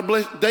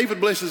 David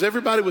blesses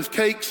everybody with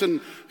cakes and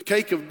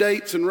cake of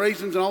dates and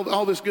raisins and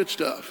all this good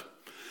stuff.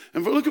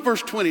 And look at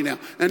verse 20 now.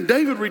 And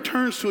David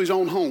returns to his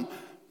own home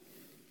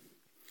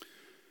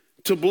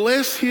to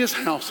bless his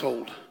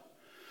household.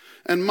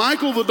 And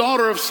Michal, the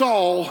daughter of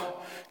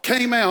Saul,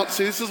 came out.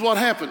 See, this is what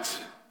happens.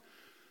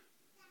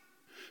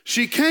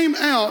 She came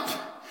out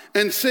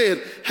and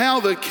said, how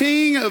the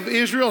king of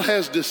Israel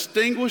has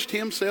distinguished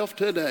himself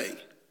today.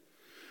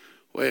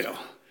 Well,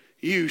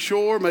 you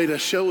sure made a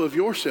show of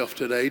yourself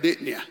today,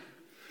 didn't you?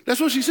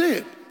 That's what she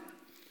said.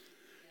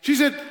 She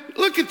said,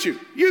 look at you.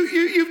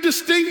 You're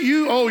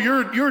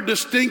a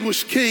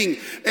distinguished king.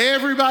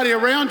 Everybody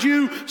around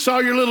you saw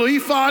your little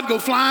ephod go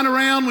flying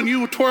around when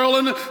you were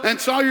twirling and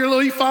saw your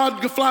little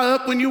ephod go fly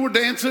up when you were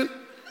dancing.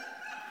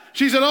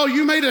 She said, oh,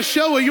 you made a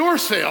show of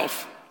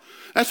yourself.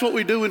 That's what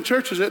we do in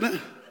churches, isn't it?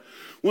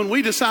 When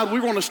we decide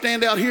we're going to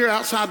stand out here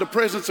outside the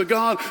presence of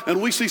God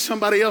and we see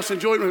somebody else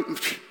enjoying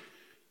it.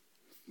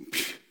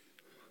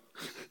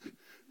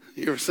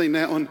 You ever seen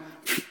that one?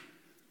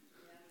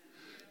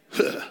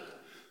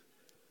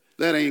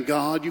 That ain't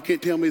God. You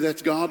can't tell me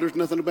that's God. There's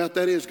nothing about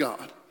that is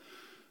God.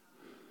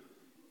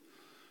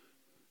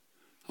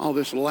 All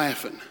this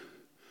laughing.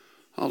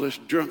 All this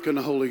drunk in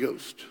the Holy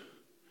Ghost.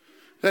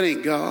 That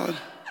ain't God.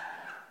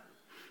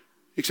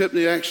 Except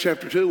in Acts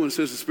chapter 2 when it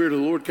says the Spirit of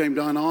the Lord came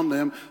down on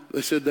them,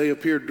 they said they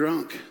appeared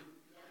drunk.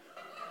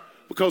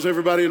 Because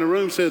everybody in the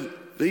room said,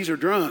 these are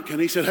drunk.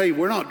 And he said, hey,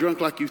 we're not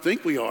drunk like you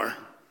think we are.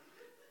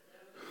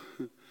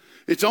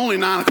 It's only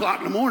 9 o'clock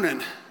in the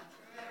morning.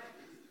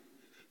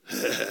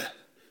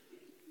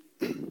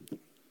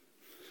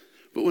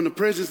 But when the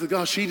presence of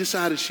God, she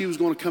decided she was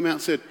going to come out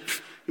and said,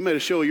 you made a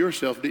show of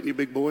yourself, didn't you,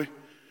 big boy?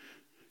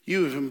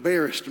 You have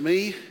embarrassed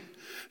me.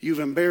 You've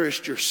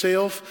embarrassed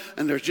yourself.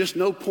 And there's just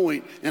no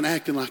point in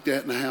acting like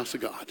that in the house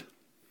of God.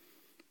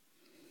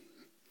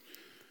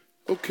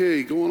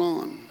 Okay, going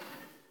on.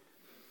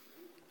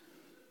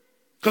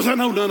 Because I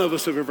know none of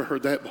us have ever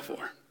heard that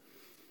before.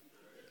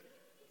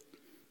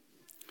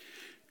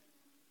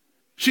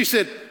 She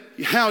said,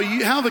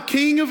 how the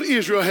king of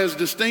Israel has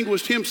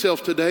distinguished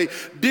himself today,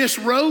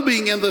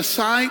 disrobing in the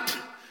sight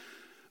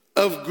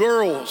of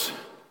girls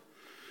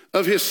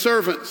of his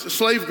servants,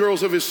 slave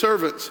girls of his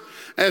servants,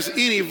 as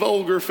any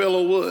vulgar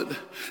fellow would.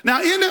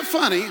 Now, isn't it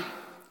funny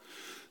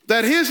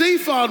that his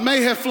ephod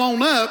may have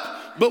flown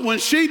up, but when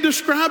she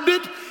described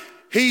it,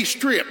 he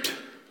stripped?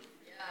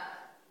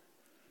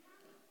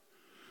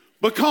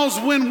 Because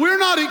when we're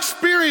not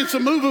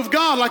experiencing a move of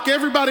God like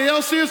everybody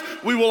else is,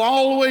 we will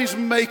always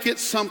make it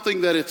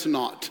something that it's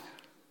not.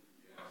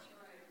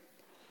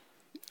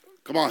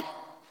 Come on.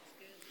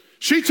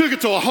 She took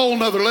it to a whole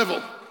nother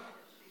level.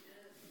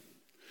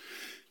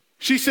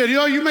 She said,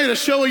 you made a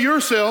show of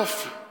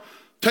yourself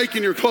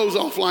taking your clothes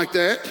off like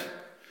that.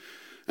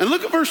 And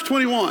look at verse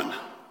 21.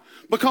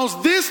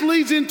 Because this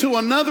leads into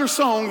another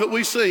song that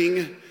we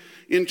sing,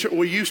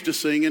 we used to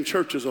sing in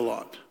churches a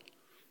lot.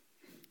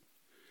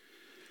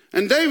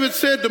 And David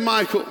said to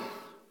Michal,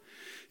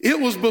 it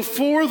was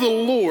before the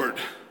Lord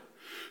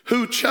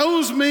who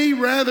chose me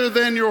rather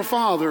than your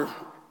father.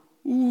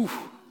 Ooh.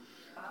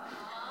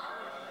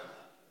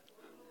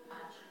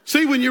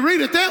 See, when you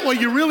read it that way,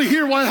 you really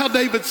hear how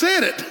David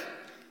said it.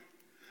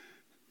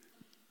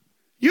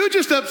 You're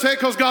just upset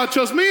because God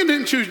chose me and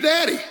didn't choose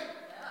Daddy.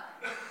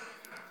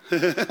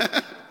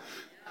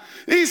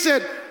 He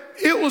said,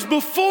 it was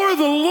before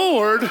the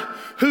Lord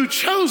who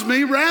chose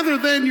me rather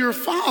than your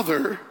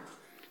father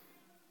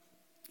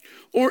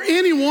or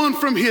anyone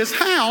from his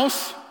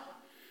house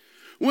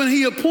when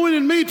he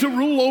appointed me to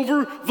rule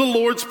over the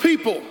Lord's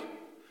people.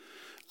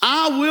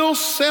 I will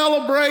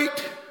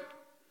celebrate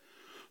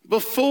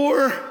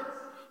before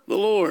the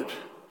Lord.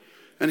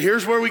 And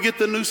here's where we get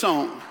the new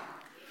song.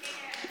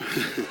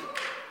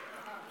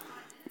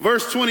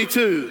 Verse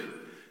 22,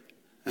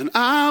 and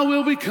I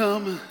will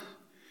become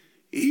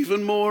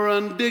even more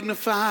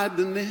undignified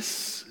than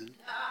this.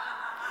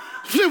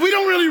 See, we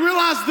don't really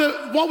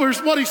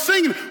realize what he's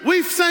singing.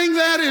 We've sang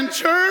that in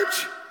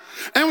church,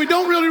 and we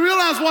don't really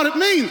realize what it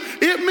means.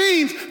 It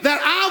means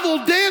that I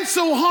will dance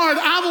so hard,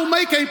 I will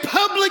make a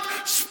public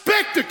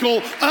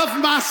spectacle of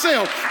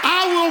myself.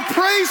 I will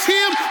praise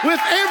him with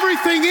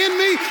everything in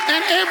me,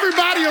 and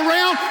everybody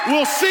around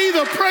will see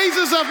the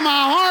praises of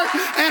my heart,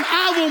 and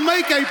I will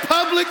make a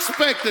public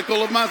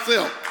spectacle of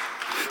myself.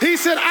 He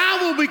said,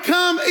 I will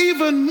become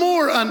even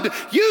more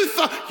You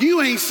thought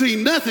you ain't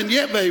seen nothing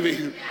yet,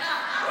 baby.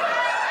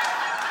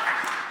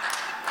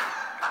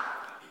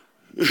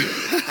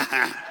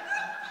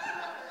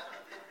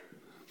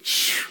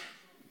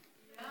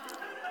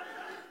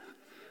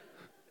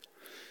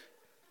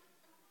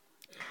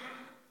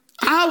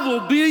 I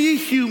will be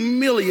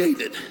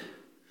humiliated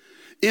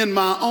in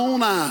my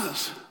own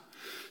eyes.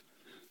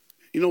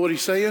 You know what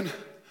he's saying?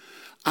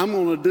 I'm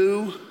going to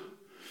do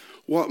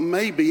what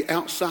may be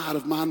outside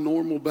of my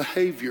normal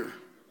behavior.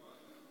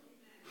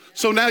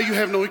 So now you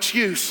have no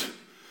excuse.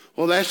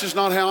 Well, that's just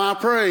not how I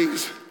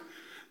praise.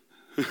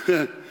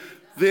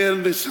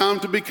 Then it's time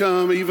to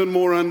become even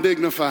more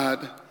undignified.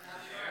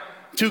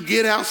 To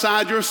get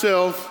outside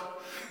yourself,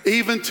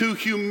 even to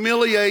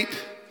humiliate.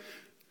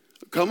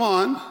 Come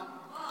on.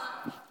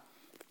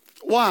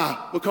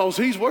 Why? Because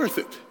he's worth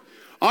it.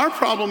 Our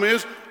problem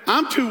is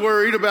I'm too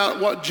worried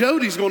about what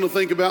Jody's going to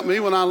think about me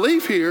when I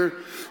leave here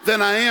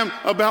than I am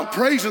about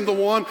praising the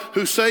one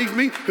who saved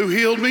me, who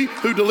healed me,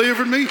 who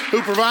delivered me,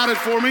 who provided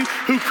for me,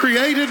 who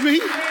created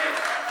me.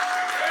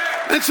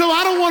 And so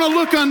I don't want to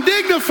look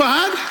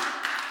undignified.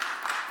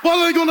 What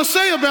are they going to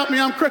say about me?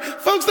 I'm crazy.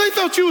 Folks, they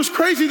thought you was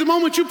crazy the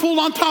moment you pulled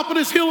on top of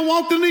this hill and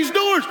walked in these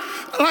doors.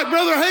 Like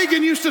Brother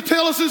Hagin used to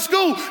tell us in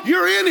school,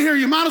 you're in here,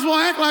 you might as well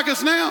act like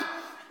us now.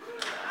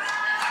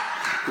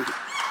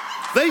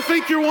 They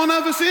think you're one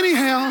of us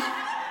anyhow.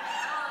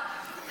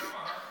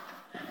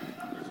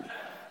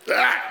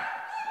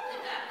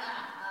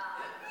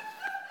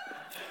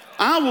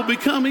 I will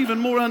become even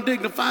more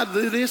undignified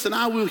than this, and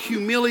I will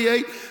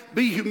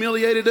be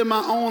humiliated in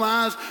my own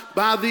eyes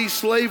by these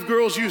slave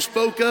girls you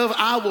spoke of.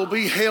 I will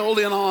be held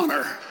in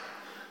honor.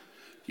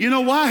 You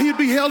know why he'd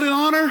be held in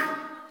honor?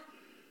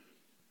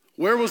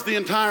 Where was the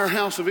entire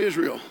house of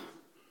Israel?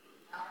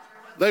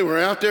 They were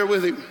out there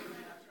with him.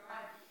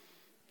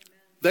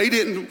 They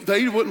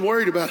wasn't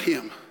worried about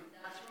him.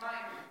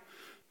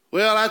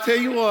 Well, I tell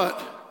you what,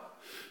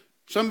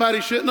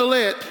 somebody shouldn't have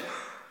let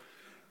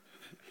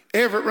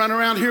Everett run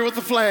around here with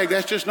the flag.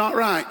 That's just not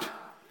right.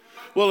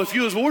 Well, if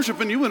you was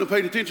worshiping, you wouldn't have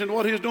paid attention to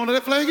what he was doing to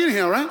that flag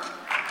anyhow, right?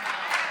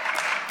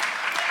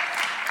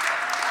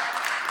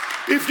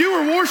 If you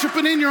were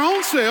worshiping in your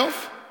own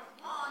self,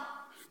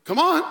 come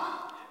on,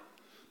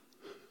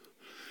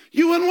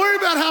 you wouldn't worry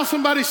about how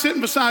somebody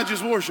sitting beside you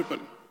is worshiping.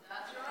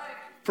 That's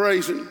right.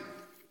 Praising.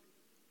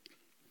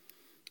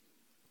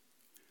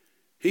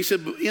 He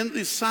said, in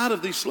the sight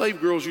of these slave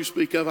girls you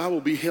speak of, I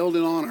will be held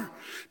in honor.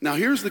 Now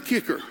here's the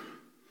kicker.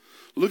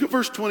 Look at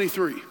verse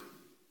 23.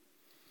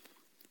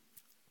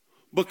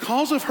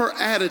 Because of her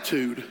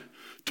attitude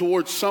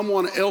towards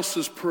someone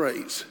else's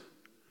praise.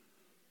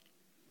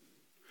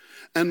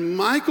 And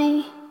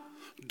Michal,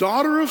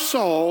 daughter of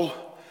Saul,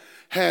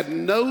 had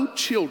no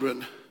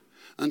children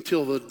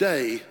until the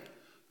day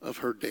of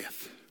her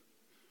death.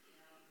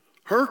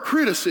 Her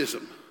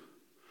criticism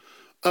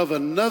of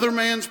another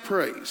man's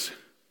praise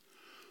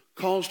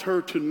caused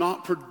her to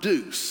not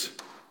produce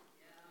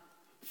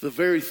the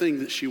very thing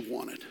that she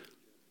wanted.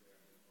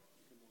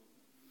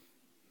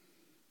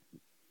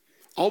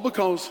 All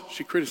because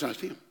she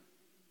criticized him.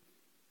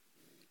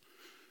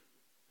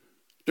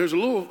 There's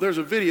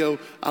a video.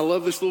 I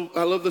love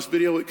this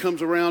video. It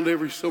comes around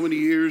every so many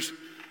years.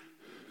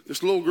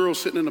 This little girl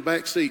sitting in the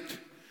back seat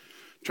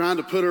trying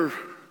to put her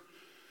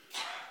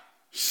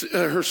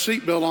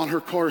seatbelt on her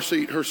car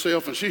seat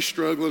herself, and she's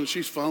struggling,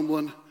 she's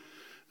fumbling.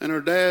 And her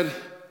dad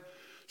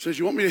says,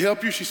 "You want me to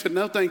help you?" She said,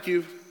 "No, thank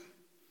you."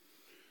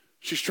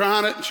 She's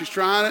trying it, and she's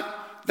trying it.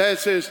 Dad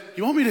says,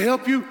 "You want me to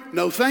help you?"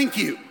 "No, thank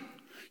you."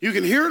 You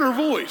can hear it in her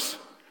voice.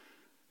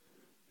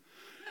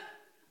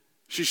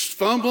 She's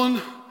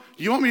fumbling.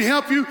 "You want me to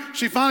help you?"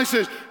 She finally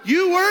says,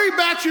 "You worry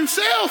about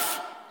yourself."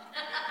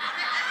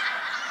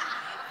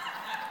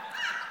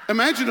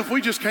 Imagine if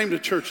we just came to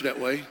church that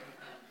way.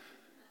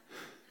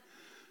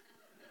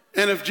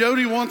 And if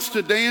Jody wants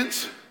to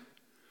dance,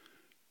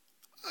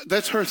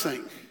 that's her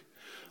thing.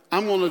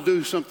 I'm going to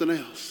do something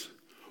else.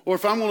 Or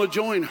if I'm going to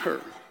join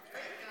her,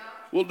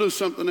 we'll do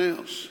something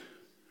else.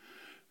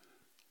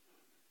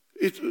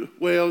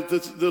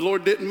 The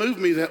Lord didn't move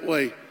me that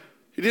way.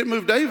 He didn't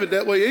move David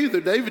that way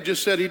either. David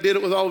just said he did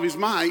it with all of his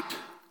might.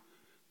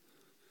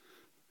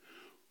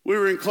 We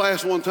were in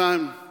class one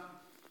time.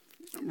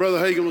 Brother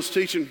Hagin was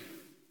teaching.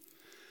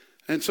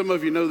 And some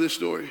of you know this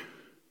story.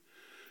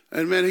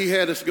 And man, he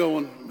had us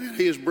going. Man,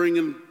 he is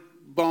bringing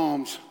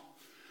bombs.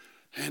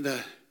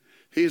 And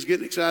he is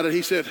getting excited.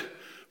 He said,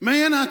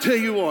 "Man, I tell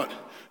you what,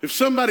 if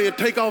somebody would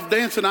take off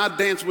dancing, I'd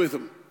dance with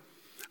them."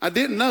 I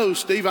didn't know,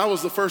 Steve, I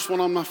was the first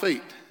one on my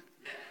feet.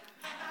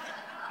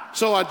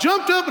 So I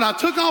jumped up and I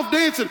took off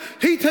dancing.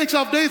 He takes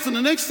off dancing.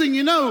 The next thing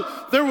you know,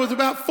 there was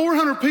about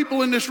 400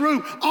 people in this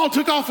room, all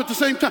took off at the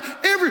same time.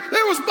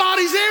 There was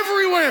bodies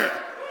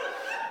everywhere.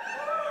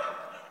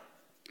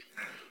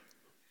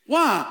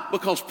 Why?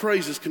 Because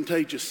praise is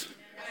contagious.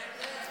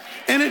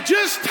 And it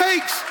just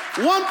takes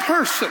one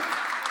person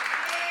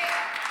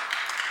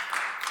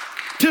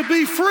to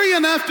be free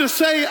enough to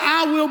say,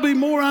 "I will be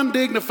more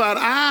undignified.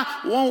 I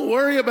won't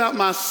worry about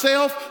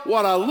myself,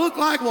 what I look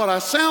like, what I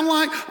sound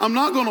like. I'm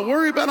not going to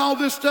worry about all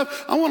this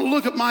stuff." I want to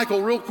look at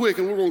Michael real quick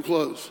and we're going to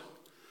close.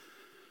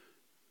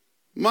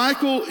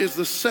 Michael is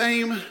the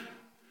same,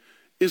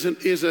 is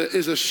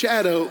a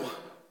shadow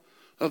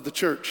of the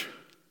church.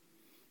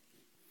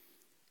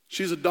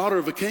 She's a daughter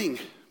of a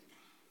king.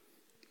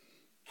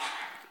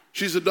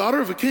 She's a daughter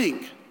of a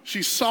king.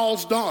 She's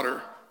Saul's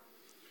daughter.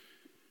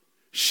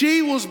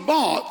 She was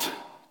bought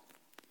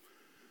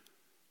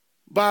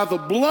by the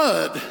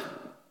blood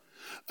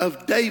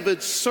of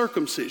David's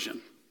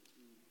circumcision.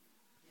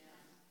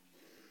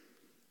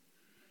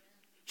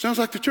 Sounds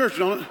like the church,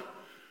 don't it?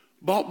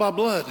 Bought by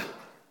blood.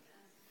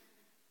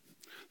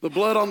 The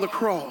blood on the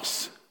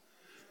cross.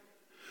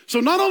 So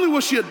not only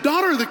was she a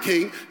daughter of the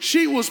king,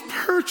 she was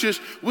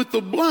purchased with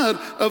the blood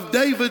of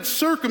David's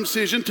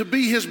circumcision to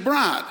be his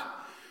bride.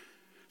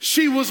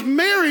 She was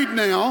married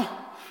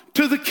now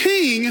to the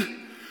king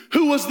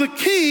who was the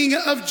king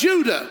of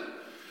Judah.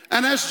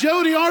 And as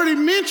Jody already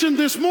mentioned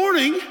this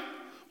morning,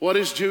 what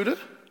is Judah?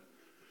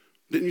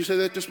 Didn't you say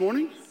that this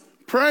morning?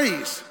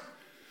 Praise.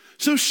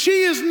 So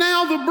she is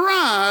now the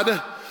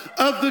bride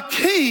of the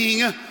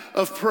king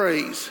of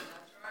praise.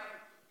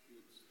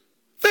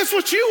 That's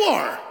what you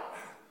are.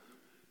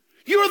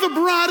 You are the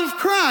bride of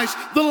Christ,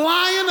 the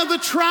Lion of the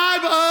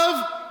tribe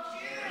of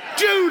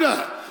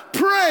Judah.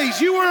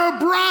 Praise. You are a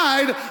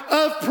bride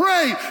of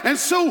praise. And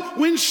so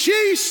when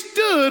she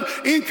stood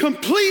in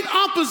complete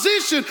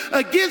opposition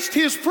against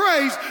his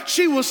praise,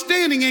 she was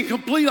standing in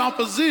complete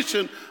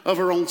opposition of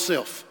her own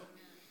self,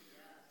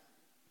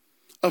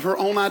 of her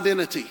own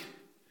identity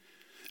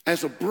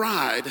as a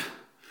bride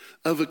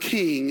of a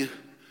king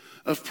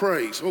of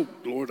praise. Oh,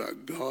 Lord our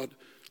God.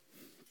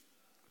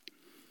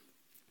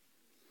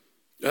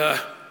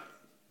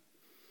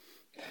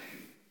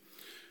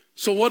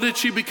 So what did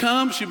she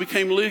become? She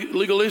became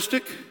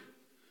legalistic.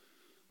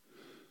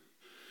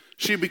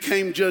 She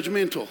became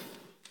judgmental.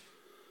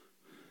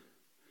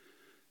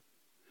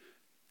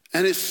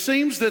 And it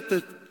seems that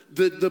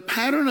the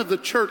pattern of the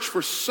church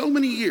for so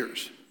many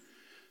years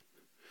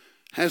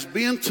has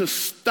been to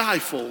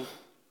stifle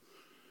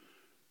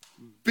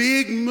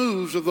big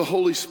moves of the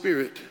Holy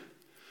Spirit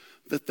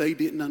that they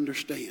didn't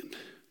understand.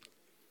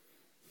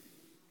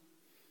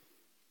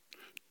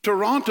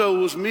 Toronto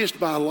was missed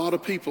by a lot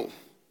of people.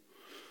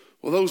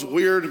 Well, those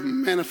weird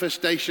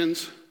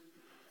manifestations.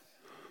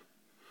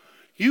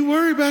 You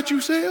worry about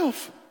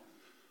yourself.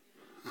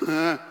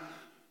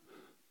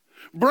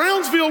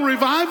 Brownsville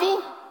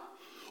revival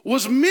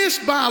was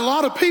missed by a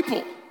lot of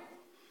people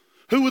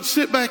who would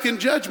sit back in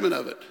judgment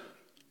of it.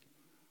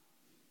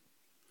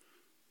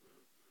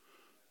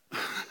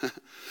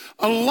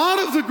 A lot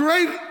of the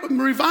great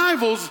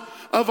revivals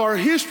of our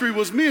history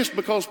was missed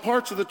because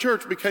parts of the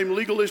church became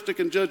legalistic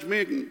and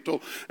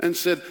judgmental and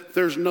said,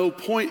 "There's no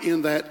point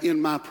in that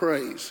in my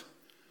praise."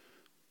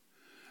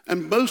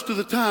 And most of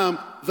the time,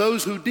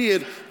 those who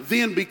did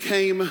then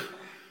became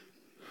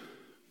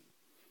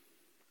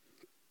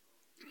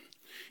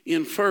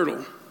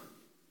infertile.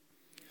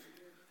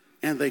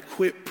 And they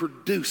quit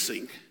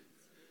producing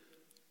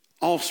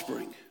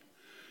offspring.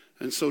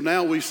 And so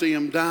now we see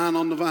them dying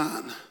on the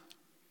vine.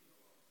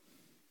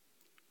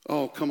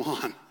 Oh, come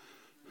on.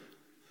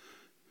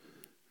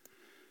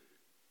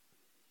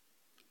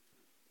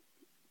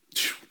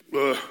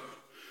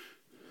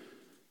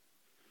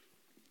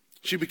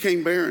 She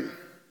became barren.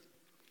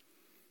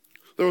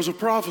 There was a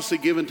prophecy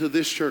given to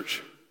this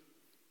church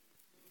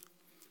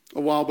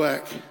a while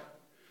back.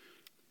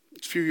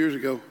 It's a few years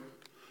ago.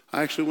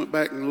 I actually went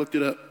back and looked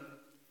it up.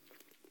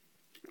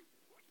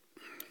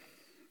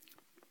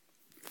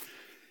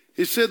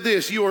 It said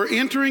this: you are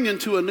entering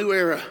into a new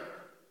era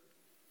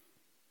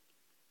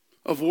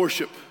of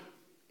worship.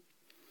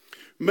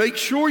 Make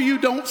sure you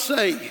don't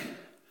say,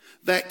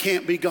 that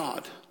can't be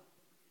God.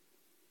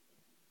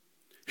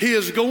 He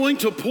is going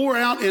to pour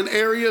out in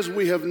areas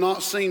we have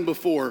not seen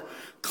before.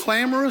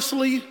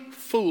 Clamorously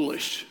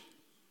foolish.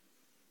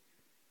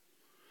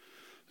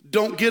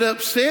 Don't get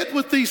upset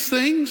with these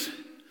things.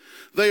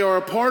 They are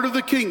a part of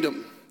the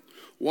kingdom.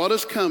 What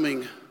is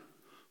coming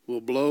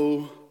will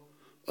blow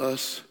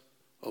us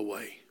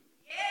away.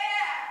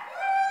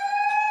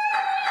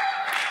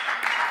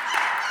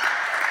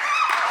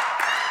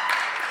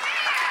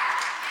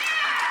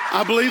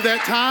 I believe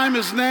that time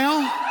is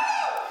now.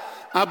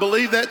 I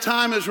believe that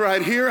time is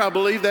right here. I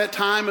believe that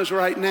time is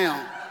right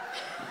now.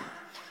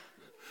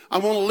 I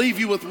want to leave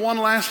you with one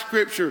last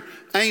scripture.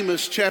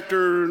 Amos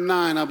chapter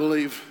 9, I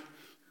believe.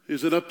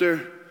 Is it up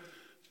there?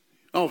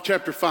 Oh,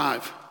 chapter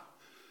 5.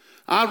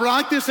 I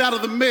write this out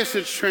of the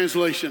Message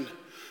translation.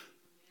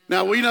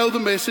 Now, we know the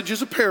Message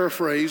is a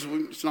paraphrase.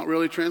 It's not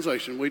really a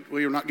translation.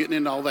 We are not getting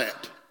into all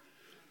that.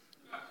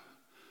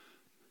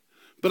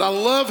 But I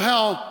love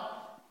how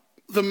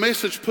the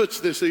Message puts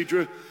this,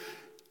 Idra.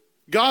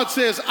 God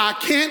says, I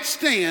can't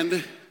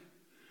stand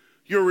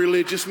your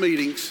religious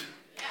meetings.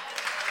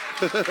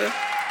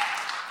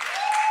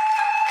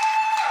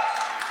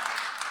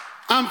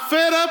 I'm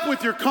fed up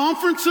with your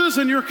conferences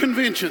and your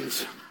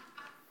conventions.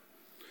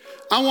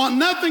 I want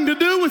nothing to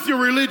do with your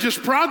religious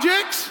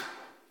projects,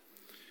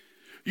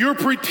 your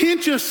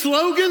pretentious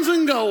slogans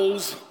and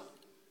goals.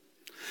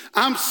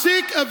 I'm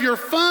sick of your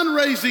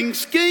fundraising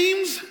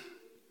schemes.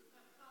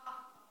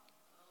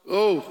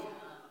 Oh.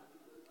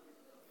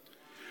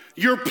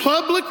 Your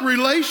public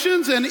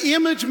relations and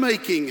image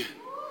making.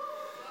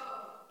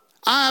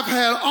 I've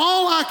had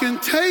all I can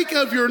take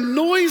of your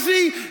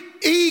noisy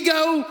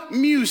ego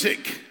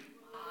music.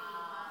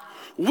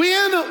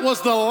 When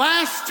was the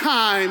last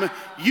time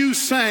you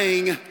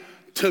sang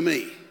to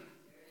me?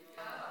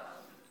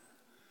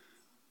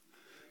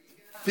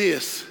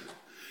 This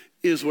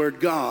is where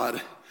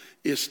God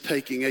is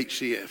taking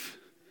HCF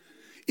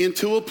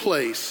into a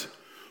place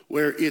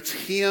where it's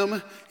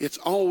Him, it's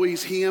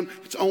always Him,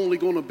 it's only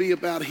going to be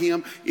about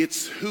Him,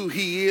 it's who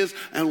He is,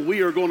 and we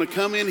are going to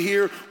come in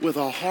here with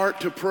a heart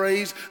to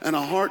praise and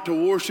a heart to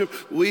worship.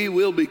 We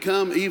will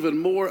become even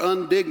more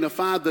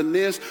undignified than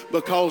this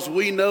because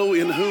we know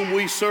in whom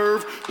we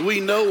serve, we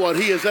know what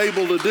He is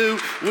able to do,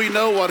 we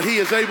know what He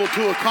is able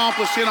to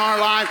accomplish in our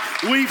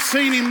life. We've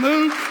seen Him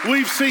move,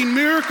 we've seen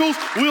miracles,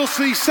 we'll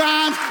see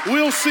signs,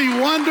 we'll see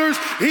wonders.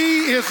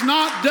 He is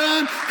not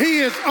done, He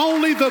is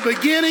only the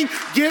beginning.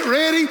 Get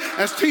ready.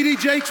 As T.D.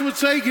 Jakes would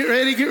say, get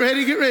ready, get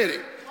ready, get ready.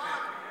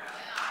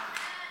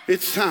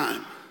 It's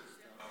time.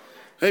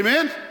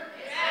 Amen?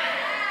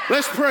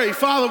 Let's pray.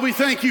 Father, we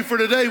thank you for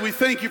today. We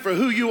thank you for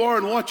who you are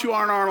and what you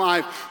are in our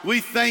life.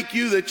 We thank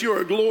you that you're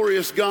a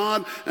glorious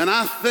God, and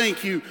I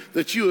thank you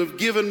that you have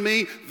given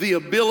me the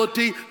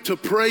ability to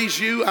praise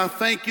you. I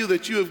thank you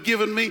that you have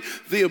given me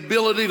the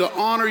ability to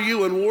honor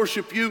you and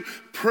worship you,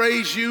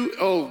 praise you.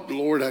 Oh,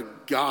 Lord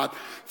God,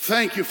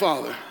 thank you,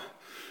 Father.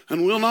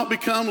 And we'll not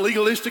become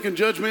legalistic and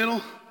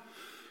judgmental.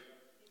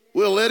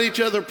 We'll let each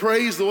other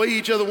praise the way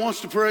each other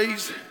wants to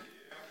praise.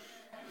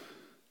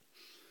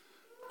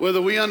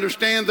 Whether we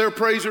understand their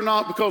praise or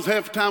not, because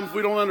half the time if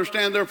we don't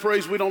understand their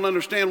praise, we don't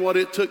understand what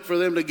it took for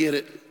them to get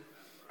it.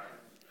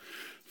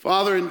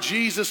 Father, in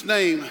Jesus'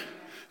 name,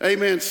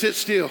 amen. Sit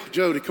still.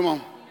 Jody, come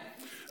on.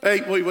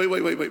 Hey,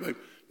 wait.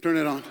 Turn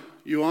it on.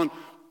 You on?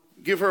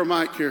 Give her a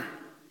mic here.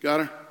 Got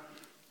her?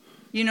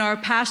 You know, our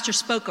pastor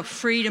spoke of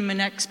freedom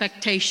and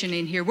expectation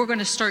in here. We're going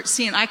to start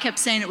seeing, I kept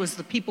saying it was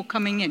the people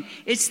coming in.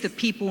 It's the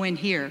people in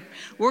here.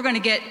 We're going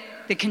to get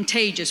the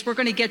contagious. We're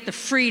going to get the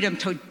freedom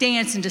to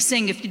dance and to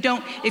sing. If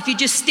you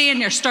just stand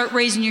there, start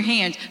raising your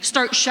hands,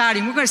 start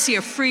shouting. We're going to see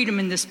a freedom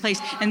in this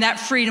place, and that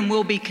freedom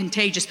will be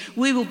contagious.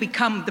 We will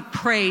become the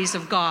praise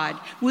of God.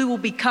 We will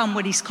become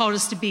what He's called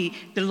us to be,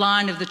 the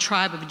Lion of the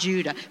tribe of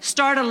Judah.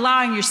 Start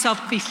allowing yourself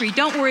to be free.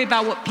 Don't worry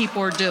about what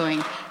people are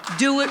doing.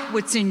 Do it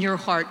what's in your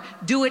heart.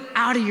 Do it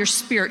out of your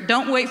spirit.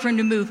 Don't wait for Him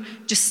to move.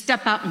 Just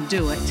step out and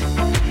do it.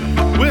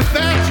 With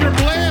that, you're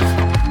blessed.